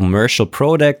a commercial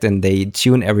product and they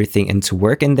tune everything into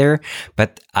work in there.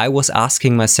 But I was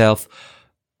asking myself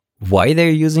why they're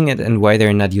using it and why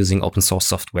they're not using open source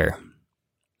software.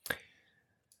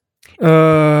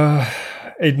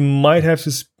 It might have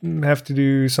to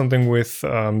do something with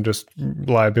just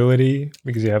liability,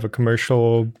 because you have a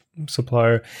commercial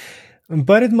supplier.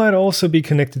 But it might also be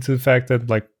connected to the fact that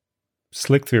like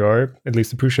Slick3R, at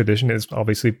least the Prusa edition, is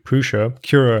obviously Prusa.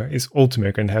 Cura is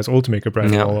Ultimaker and has Ultimaker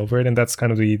branding all over it, and that's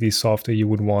kind of the software you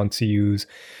would want to use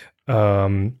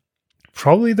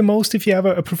probably the most if you have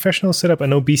a professional setup. I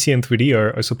know BCN3D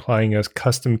are supplying us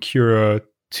custom Cura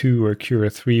 2 or Cura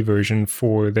 3 version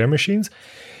for their machines,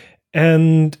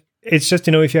 and it's just,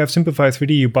 if you have Simplify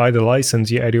 3D, you buy the license,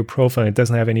 you add your profile, and it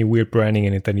doesn't have any weird branding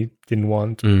in it that you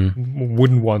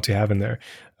wouldn't want to have in there.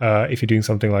 If you're doing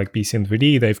something like BCN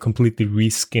 3D, they've completely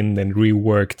reskinned and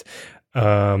reworked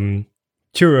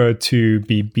Cura to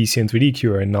be BCN 3D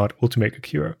Cura and not Ultimaker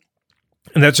Cura.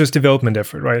 And that's just development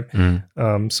effort, right?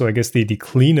 So I guess the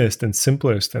cleanest and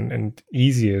simplest and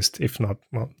easiest, if not,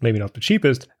 well, maybe not the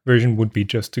cheapest version, would be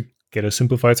just to get a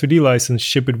Simplify 3D license,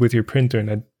 ship it with your printer, and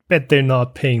I bet they're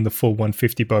not paying the full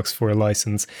 $150 for a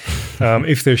license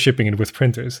if they're shipping it with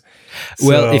printers.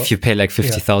 Well, if you pay like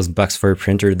 $50,000 for a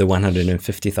printer, the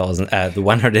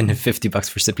 $150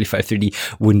 for Simplify 3D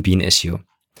wouldn't be an issue.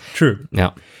 True.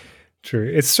 Yeah. True.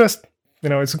 It's just,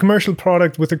 it's a commercial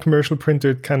product with a commercial printer.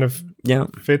 It kind of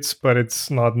fits, but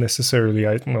it's not necessarily,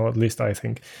 at least I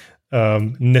think,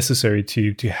 necessary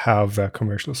to have that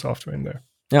commercial software in there.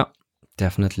 Yeah,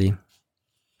 definitely.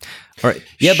 All right.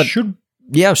 Yeah, but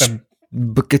yeah,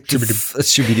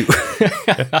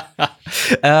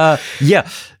 yeah.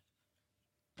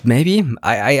 Maybe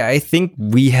I think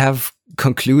we have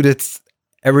concluded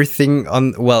everything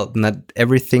on, well, not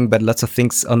everything, but lots of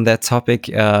things on that topic.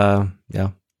 Yeah.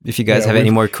 If you guys have any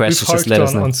more questions, just let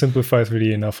us know. On Simplify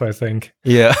 3D enough, I think.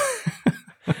 Yeah.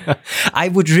 I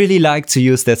would really like to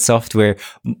use that software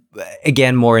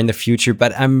again more in the future,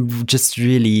 but I'm just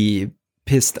really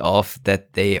pissed off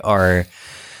that they are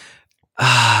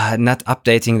not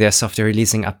updating their software,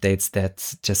 releasing updates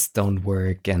that just don't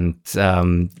work, and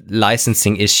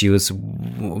licensing issues,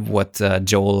 what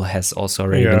Joel has also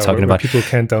already been talking about. People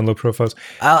can't download profiles.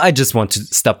 I just want to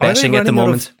stop bashing at the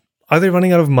moment. Are they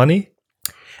running out of money?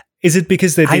 Is it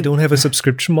because they don't have a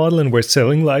subscription model and we're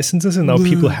selling licenses and now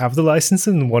people have the licenses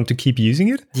and want to keep using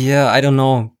it? Yeah, I don't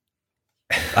know.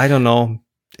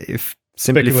 If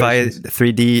Simplify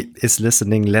 3D is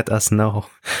listening, let us know.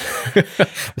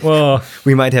 Well,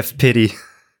 we might have pity.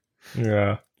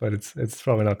 Yeah, but it's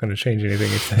probably not going to change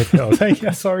anything. It's anything else. Like,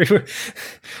 yeah, sorry,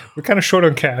 we're kind of short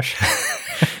on cash.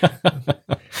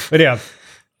 But yeah,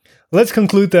 let's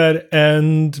conclude that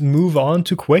and move on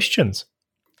to questions.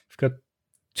 We've got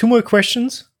 2 more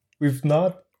questions. We've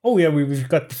got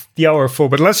the hour full,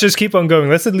 but let's just keep on going.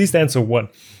 Let's at least answer one.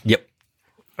 Yep.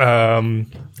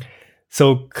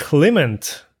 So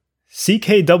Clement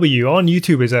CKW on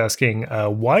YouTube is asking,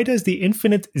 why does the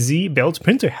Infinite Z belt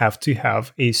printer have to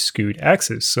have a skewed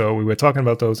axis? So we were talking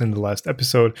about those in the last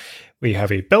episode. We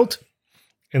have a belt,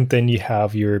 and then you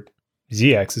have your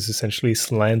Z axis essentially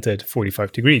slanted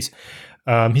 45 degrees.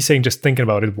 He's saying, just thinking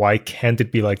about it, why can't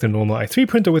it be like the normal i3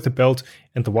 printer with a belt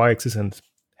and the Y axis and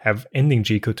have ending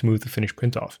G-code to move the finished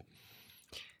print off?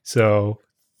 So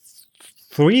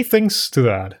 3 things to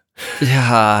that.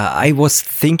 Yeah, I was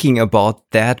thinking about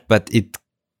that, but it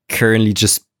currently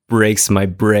just breaks my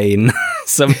brain.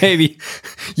 So maybe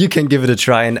you can give it a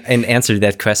try and answer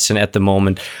that question at the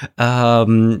moment.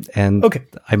 And okay.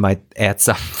 I might add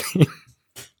something.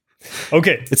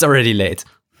 Okay. It's already late.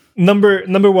 Number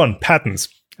 1, patents.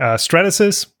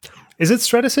 Stratasys. Is it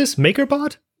Stratasys?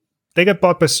 MakerBot? They got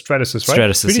bought by Stratasys, right?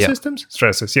 Stratasys, 3D Systems?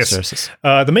 Stratasys, yes. Stratasys.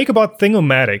 The MakerBot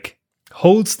Thingomatic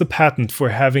holds the patent for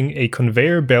having a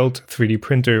conveyor belt 3D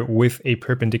printer with a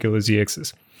perpendicular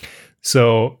Z-axis.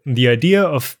 So the idea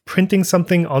of printing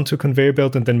something onto a conveyor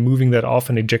belt and then moving that off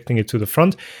and ejecting it to the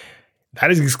front, that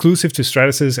is exclusive to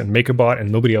Stratasys and MakerBot, and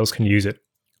nobody else can use it.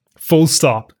 Full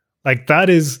stop. Like, that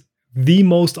is the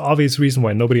most obvious reason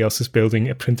why nobody else is building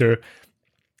a printer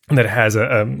that has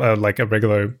a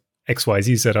regular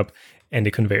XYZ setup and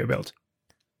a conveyor belt.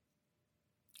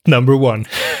 Number 1.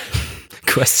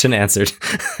 Question answered.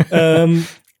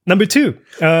 Number 2,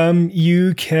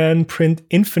 you can print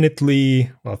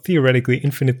theoretically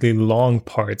infinitely long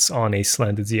parts on a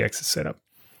slanted Z-axis setup.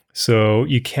 So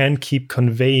you can keep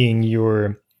conveying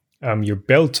your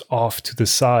belt off to the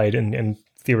side and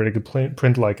theoretically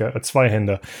print like a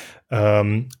Zweihänder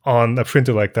on a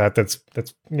printer like that. That's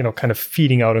kind of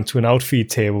feeding out onto an outfeed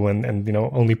table and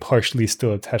only partially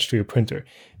still attached to your printer,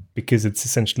 because it's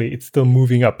still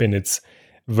moving up in its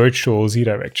virtual Z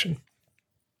direction.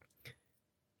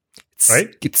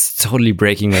 Right? It's totally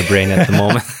breaking my brain at the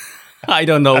moment. I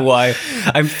don't know why.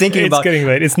 I'm thinking it's getting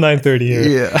late. It's 9:30 here.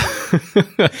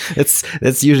 Yeah.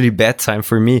 That's usually bad time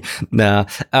for me. Nah.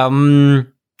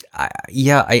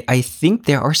 I think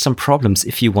there are some problems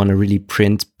if you want to really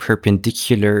print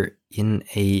perpendicular in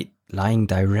a lying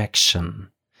direction.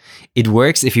 It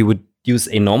works if you would use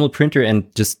a normal printer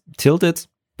and just tilt it,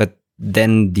 but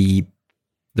then the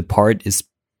part is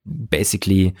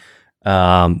basically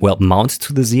mounted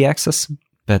to the Z-axis.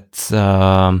 But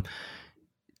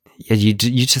you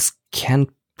just can't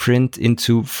print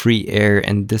into free air,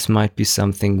 and this might be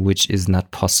something which is not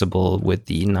possible with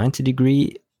the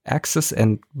 90-degree axis,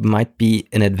 and might be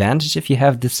an advantage if you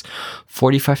have this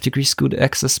 45-degree skewed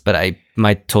axis, but I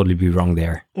might totally be wrong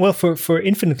there. Well, for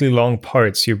infinitely long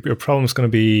parts, your problem is going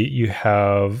to be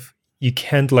you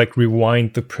can't like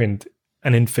rewind the print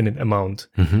an infinite amount.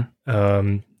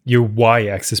 Mm-hmm. Your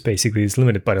Y-axis basically is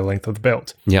limited by the length of the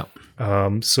belt. Yeah.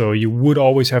 So you would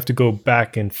always have to go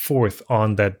back and forth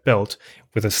on that belt.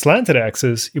 With a slanted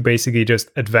axis, you basically just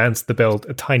advance the belt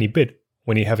a tiny bit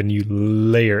when you have a new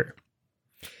layer.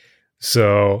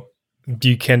 So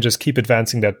you can just keep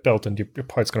advancing that belt and your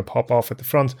part's going to pop off at the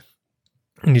front.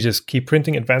 And you just keep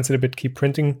printing, advance it a bit, keep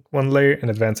printing one layer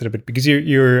and advance it a bit, because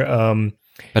you're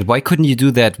But why couldn't you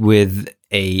do that with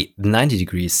a 90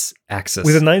 degrees axis?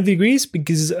 With a 90 degrees?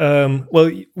 Because,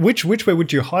 which way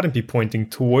would your hotend be pointing?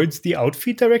 Towards the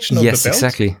outfeed direction of the belt? Yes,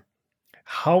 exactly.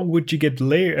 How would you get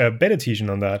bed adhesion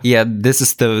on that? Yeah, this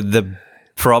is the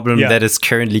problem that is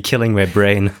currently killing my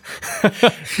brain.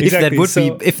 Exactly.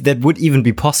 If that would even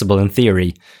be possible in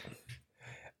theory.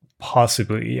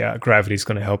 Possibly, yeah. Gravity is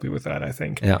going to help you with that, I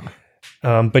think. Yeah.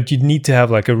 But you'd need to have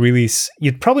like a release.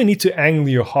 You'd probably need to angle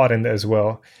your hotend as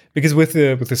well, because with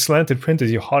the slanted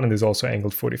printers, your hotend is also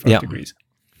angled 45 degrees.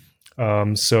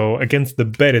 So against the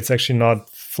bed, it's actually not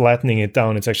flattening it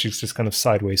down. It's actually just kind of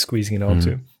sideways squeezing it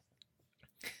onto.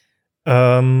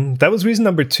 That was reason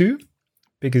number 2,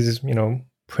 because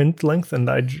print length, and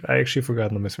I actually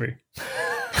forgot number 3.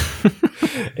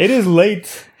 It is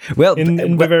late. Well,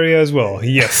 in Bavaria as well.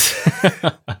 Yes.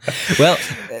 Well,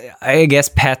 I guess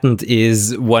patent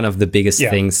is one of the biggest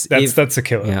things. That's a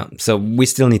killer. Yeah. So we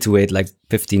still need to wait like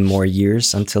 15 more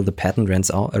years until the patent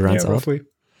runs out. Roughly.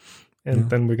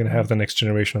 And then we're going to have the next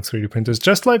generation of 3D printers,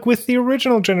 just like with the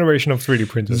original generation of 3D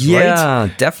printers, right? Yeah,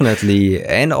 definitely.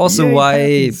 And also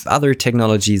why other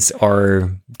technologies are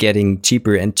getting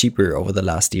cheaper and cheaper over the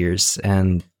last years,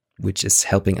 and which is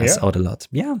helping us out a lot.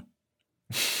 Yeah.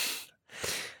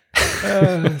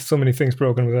 So many things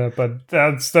broken with that, but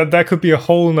that could be a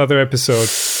whole nother episode.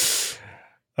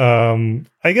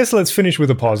 I guess let's finish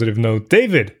with a positive note.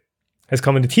 David has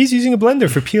commented he's using a blender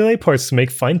for PLA parts to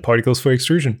make fine particles for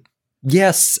extrusion.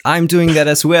 Yes, I'm doing that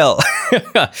as well.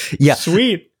 Yeah.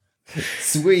 Sweet.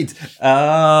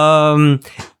 I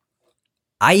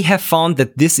have found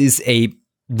that this is a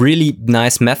really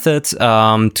nice method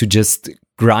to just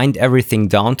grind everything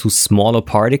down to smaller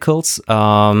particles.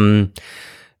 Kind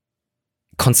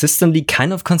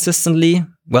of consistently.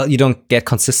 Well, you don't get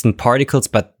consistent particles,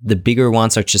 but the bigger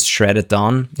ones are just shredded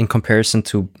down in comparison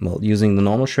to using the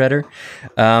normal shredder.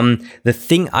 The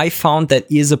thing I found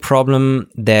that is a problem,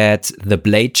 that the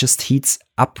blade just heats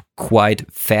up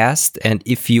quite fast, and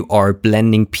if you are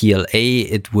blending PLA,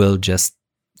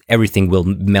 everything will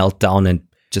melt down and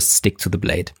just stick to the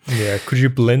blade. Yeah, could you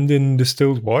blend in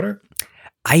distilled water?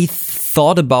 I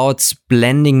thought about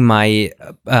blending my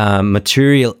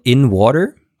material in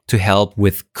water to help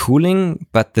with cooling,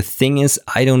 but the thing is,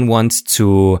 I don't want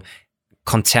to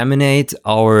contaminate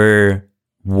our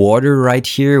water right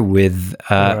here with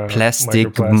plastic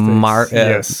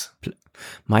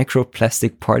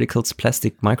microplastic particles,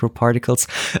 plastic microparticles.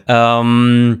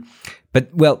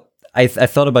 But well, I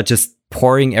thought about just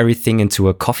pouring everything into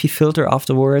a coffee filter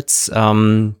afterwards.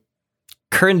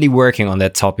 Currently working on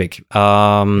that topic.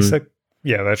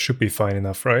 That should be fine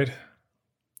enough, right?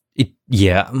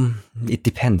 It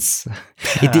depends.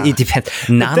 It depends.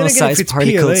 Nano-sized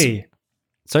particles. PLA,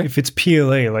 sorry, if it's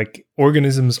PLA, like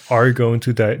organisms are going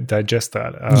to digest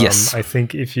that. Yes, I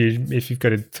think if you've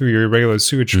got it through your regular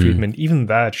sewage treatment, even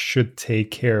that should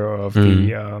take care of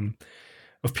the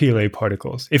of PLA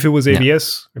particles. If it was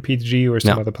ABS or PETG or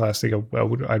some other plastic, I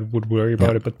would worry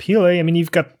about it. But PLA, I mean,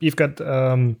 you've got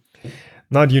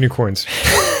not unicorns.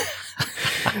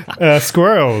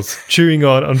 Squirrels chewing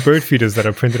on bird feeders that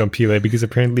are printed on PLA because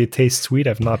apparently it tastes sweet.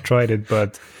 I've not tried it,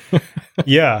 but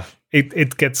yeah,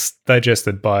 it gets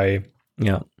digested by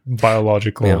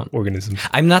biological organisms.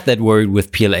 I'm not that worried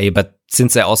with PLA, but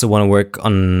since I also want to work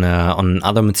on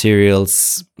other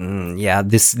materials,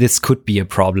 this could be a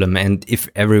problem. And if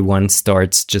everyone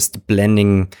starts just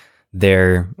blending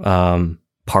their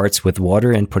parts with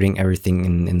water and putting everything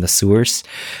in the sewers,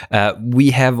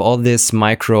 we have all this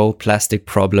microplastic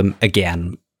problem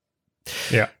again.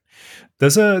 Yeah.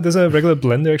 Does a regular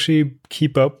blender actually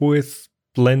keep up with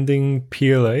blending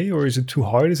PLA, or is it too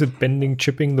hard? Is it bending,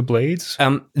 chipping the blades?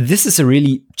 This is a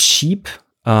really cheap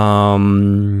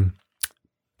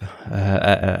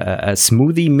a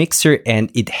smoothie mixer,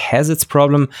 and it has its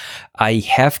problem. I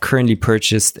have currently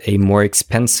purchased a more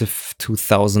expensive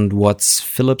 2000 watts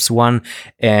Philips one,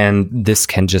 and this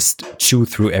can just chew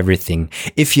through everything.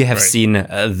 If you have seen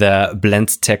the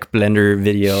Blend Tech blender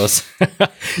videos,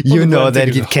 you know that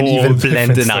it can even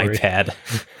blend an iPad.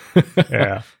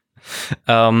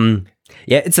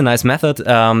 Yeah, it's a nice method.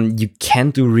 You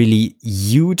can't do really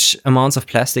huge amounts of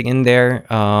plastic in there,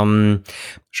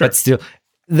 but still,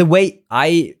 the way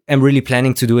I am really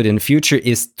planning to do it in the future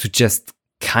is to just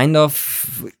kind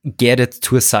of get it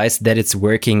to a size that it's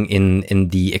working in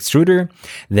the extruder,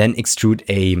 then extrude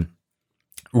a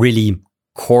really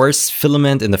coarse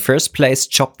filament in the first place,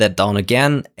 chop that down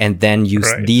again, and then use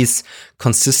these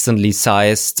consistently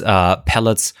sized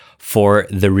pellets for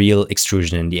the real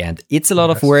extrusion in the end. It's a lot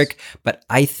of work, but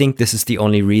I think this is the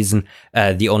only reason,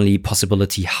 the only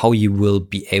possibility how you will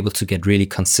be able to get really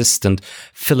consistent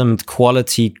filament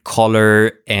quality,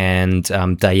 color, and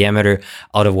diameter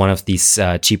out of one of these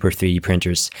cheaper 3D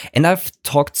printers. And I've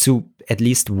talked to at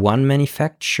least one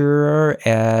manufacturer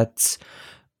at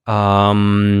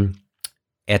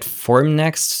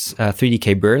Formnext,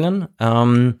 3DK Berlin,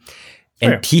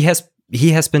 and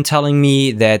he has been telling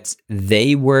me that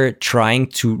they were trying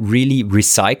to really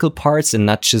recycle parts and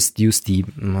not just use the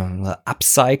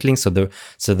upcycling,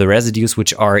 so the residues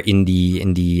which are in the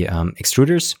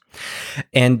extruders,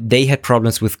 and they had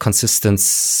problems with consistent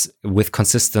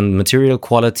material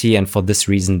quality, and for this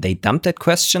reason they dumped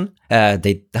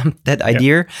that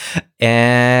idea.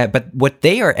 But what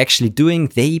they are actually doing,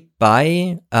 they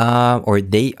buy or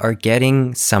they are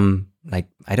getting some like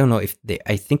I don't know if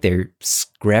I think they're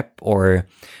scrap or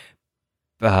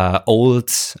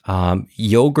old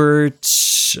yogurt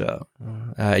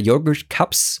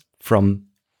cups from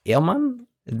Ehrmann,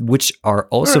 which are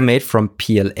also made from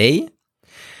PLA.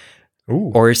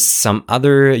 Ooh. Or some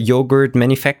other yogurt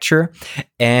manufacturer.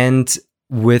 And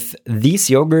with these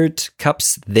yogurt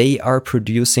cups, they are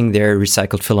producing their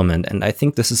recycled filament. And I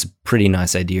think this is a pretty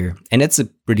nice idea. And it's a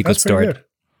pretty good start. Good.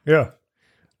 Yeah.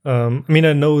 I mean,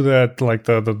 I know that like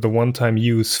the one-time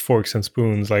use forks and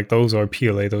spoons, like those are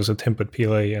PLA, those are tempered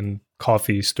PLA and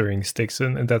coffee stirring sticks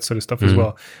and that sort of stuff as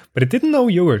well. But I didn't know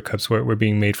yogurt cups were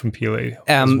being made from PLA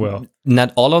as well.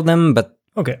 Not all of them, but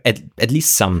okay, at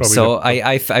least some. Probably so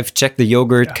I've checked the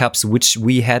yogurt cups which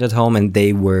we had at home, and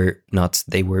they were not.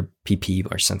 They were PP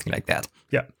or something like that.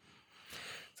 Yeah,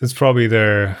 so it's probably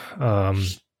their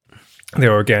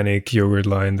organic yogurt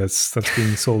line that's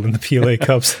being sold in the PLA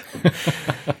cups.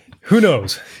 Who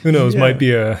knows? Yeah. Might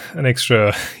be an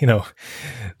extra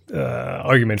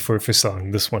argument for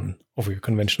selling this one over your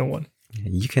conventional one.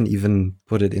 You can even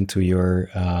put it into your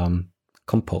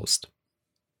compost.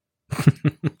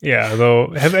 Yeah,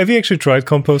 though, have you actually tried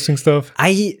composting stuff?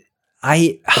 I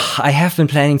have been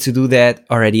planning to do that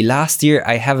already last year.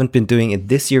 I haven't been doing it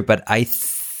this year, but I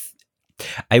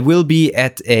will be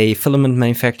at a filament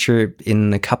manufacturer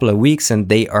in a couple of weeks, and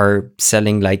they are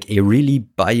selling like a really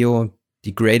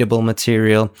biodegradable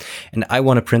material. And I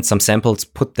want to print some samples,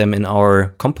 put them in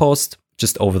our compost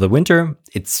just over the winter.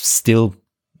 It's still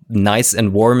nice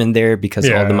and warm in there because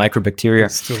all the microbacteria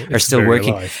are still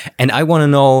working. Alive. And I want to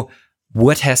know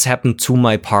what has happened to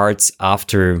my parts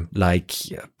after like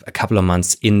a couple of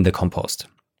months in the compost.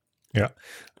 Yeah.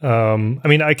 I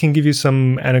mean, I can give you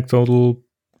some anecdotal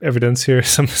evidence here,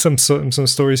 some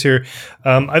stories here.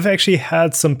 I've actually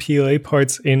had some PLA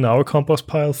parts in our compost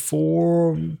pile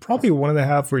for probably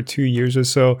 1.5 or 2 years or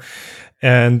so.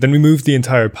 And then we moved the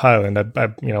entire pile, and I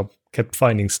kept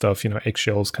finding stuff,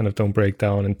 eggshells kind of don't break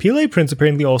down, and PLA prints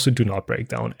apparently also do not break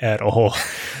down at all.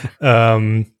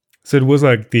 So it was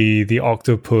like the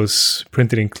octopus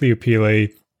printed in clear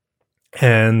PLA,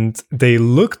 and they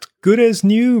looked good as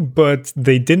new, but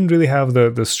they didn't really have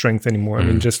the strength anymore. I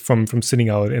mean, just from sitting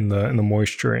out in the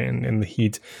moisture and in the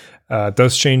heat,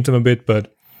 does change them a bit,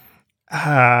 but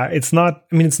it's not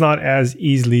as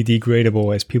easily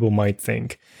degradable as people might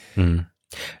think.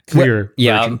 Clear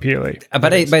virgin PLA.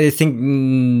 But I think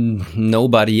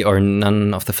nobody or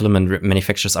none of the filament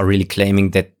manufacturers are really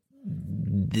claiming that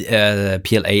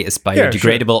PLA is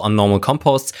biodegradable on normal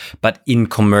composts, but in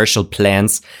commercial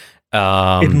plants,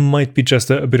 it might be just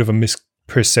a bit of a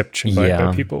misperception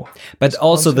by people. But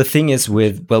also the thing is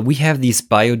we have these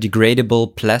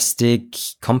biodegradable plastic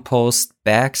compost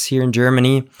bags here in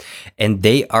Germany, and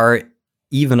they are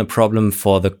even a problem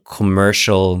for the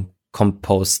commercial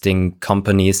composting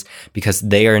companies because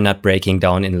they are not breaking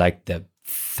down in like the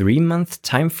 3-month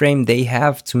time frame they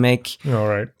have to make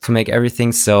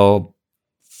everything. So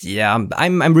yeah,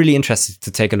 I'm really interested to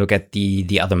take a look at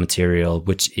the other material,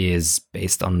 which is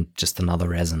based on just another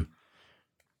resin.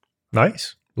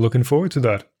 Nice. Looking forward to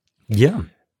that. Yeah.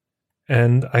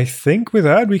 And I think with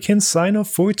that, we can sign off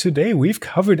for today. We've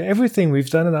covered everything.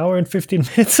 We've done 1 hour and 15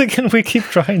 minutes. Again, we keep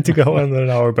trying to go on an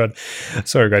hour, but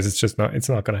sorry, guys, it's not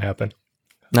going to happen.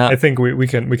 No. I think we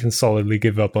can solidly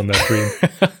give up on that dream.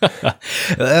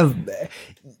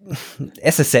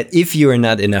 As I said, if you are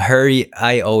not in a hurry,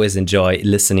 I always enjoy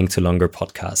listening to longer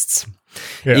podcasts.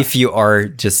 Yeah. If you are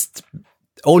just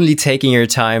only taking your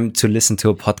time to listen to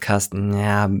a podcast,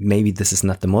 maybe this is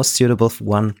not the most suitable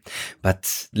one,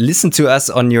 but listen to us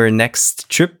on your next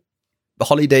trip,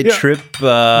 holiday trip,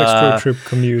 next trip,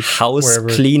 commute, house wherever.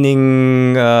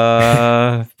 Cleaning,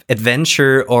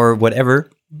 adventure or whatever.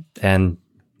 And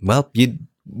well, you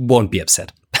won't be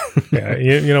upset. Yeah,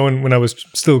 when I was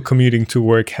still commuting to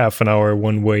work half an hour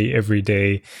one way every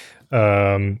day,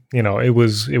 it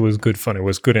was good fun. It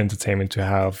was good entertainment to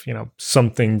have,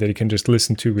 something that you can just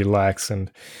listen to, relax,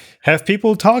 and have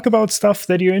people talk about stuff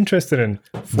that you're interested in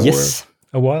for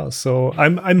a while. So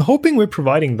I'm hoping we're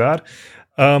providing that.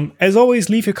 As always,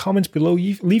 leave your comments below,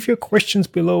 leave your questions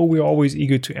below. We're always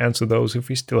eager to answer those if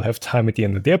we still have time at the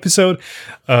end of the episode.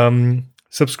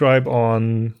 Subscribe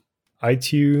on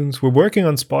iTunes. We're working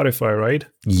on Spotify, right?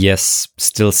 Yes,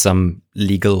 still some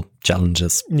legal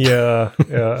challenges. Yeah.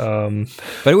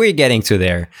 But we're getting to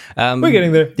there. We're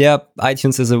getting there. Yeah,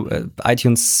 iTunes is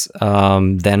iTunes.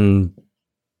 Then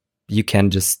you can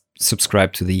just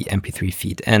subscribe to the MP3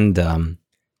 feed, and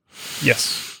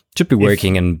yes, should be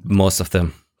working in most of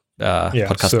the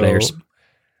podcast players.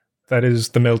 That is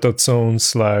the Meltdown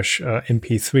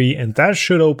 /MP3, and that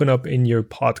should open up in your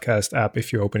podcast app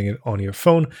if you're opening it on your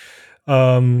phone.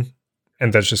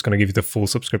 And that's just going to give you the full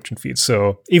subscription feed.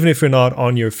 So even if you're not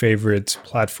on your favorite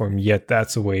platform yet,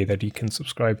 that's a way that you can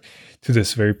subscribe to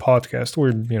this very podcast,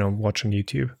 or, watch on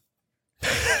YouTube.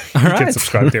 You can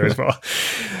subscribe there as well.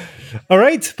 All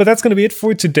right. But that's going to be it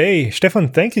for today. Stefan,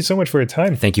 thank you so much for your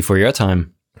time. Thank you for your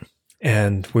time.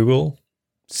 And we will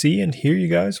see and hear you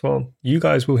guys. Well, you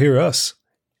guys will hear us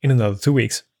in another 2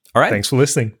 weeks. All right. Thanks for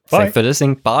listening. Bye. Thanks for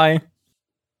listening. Bye.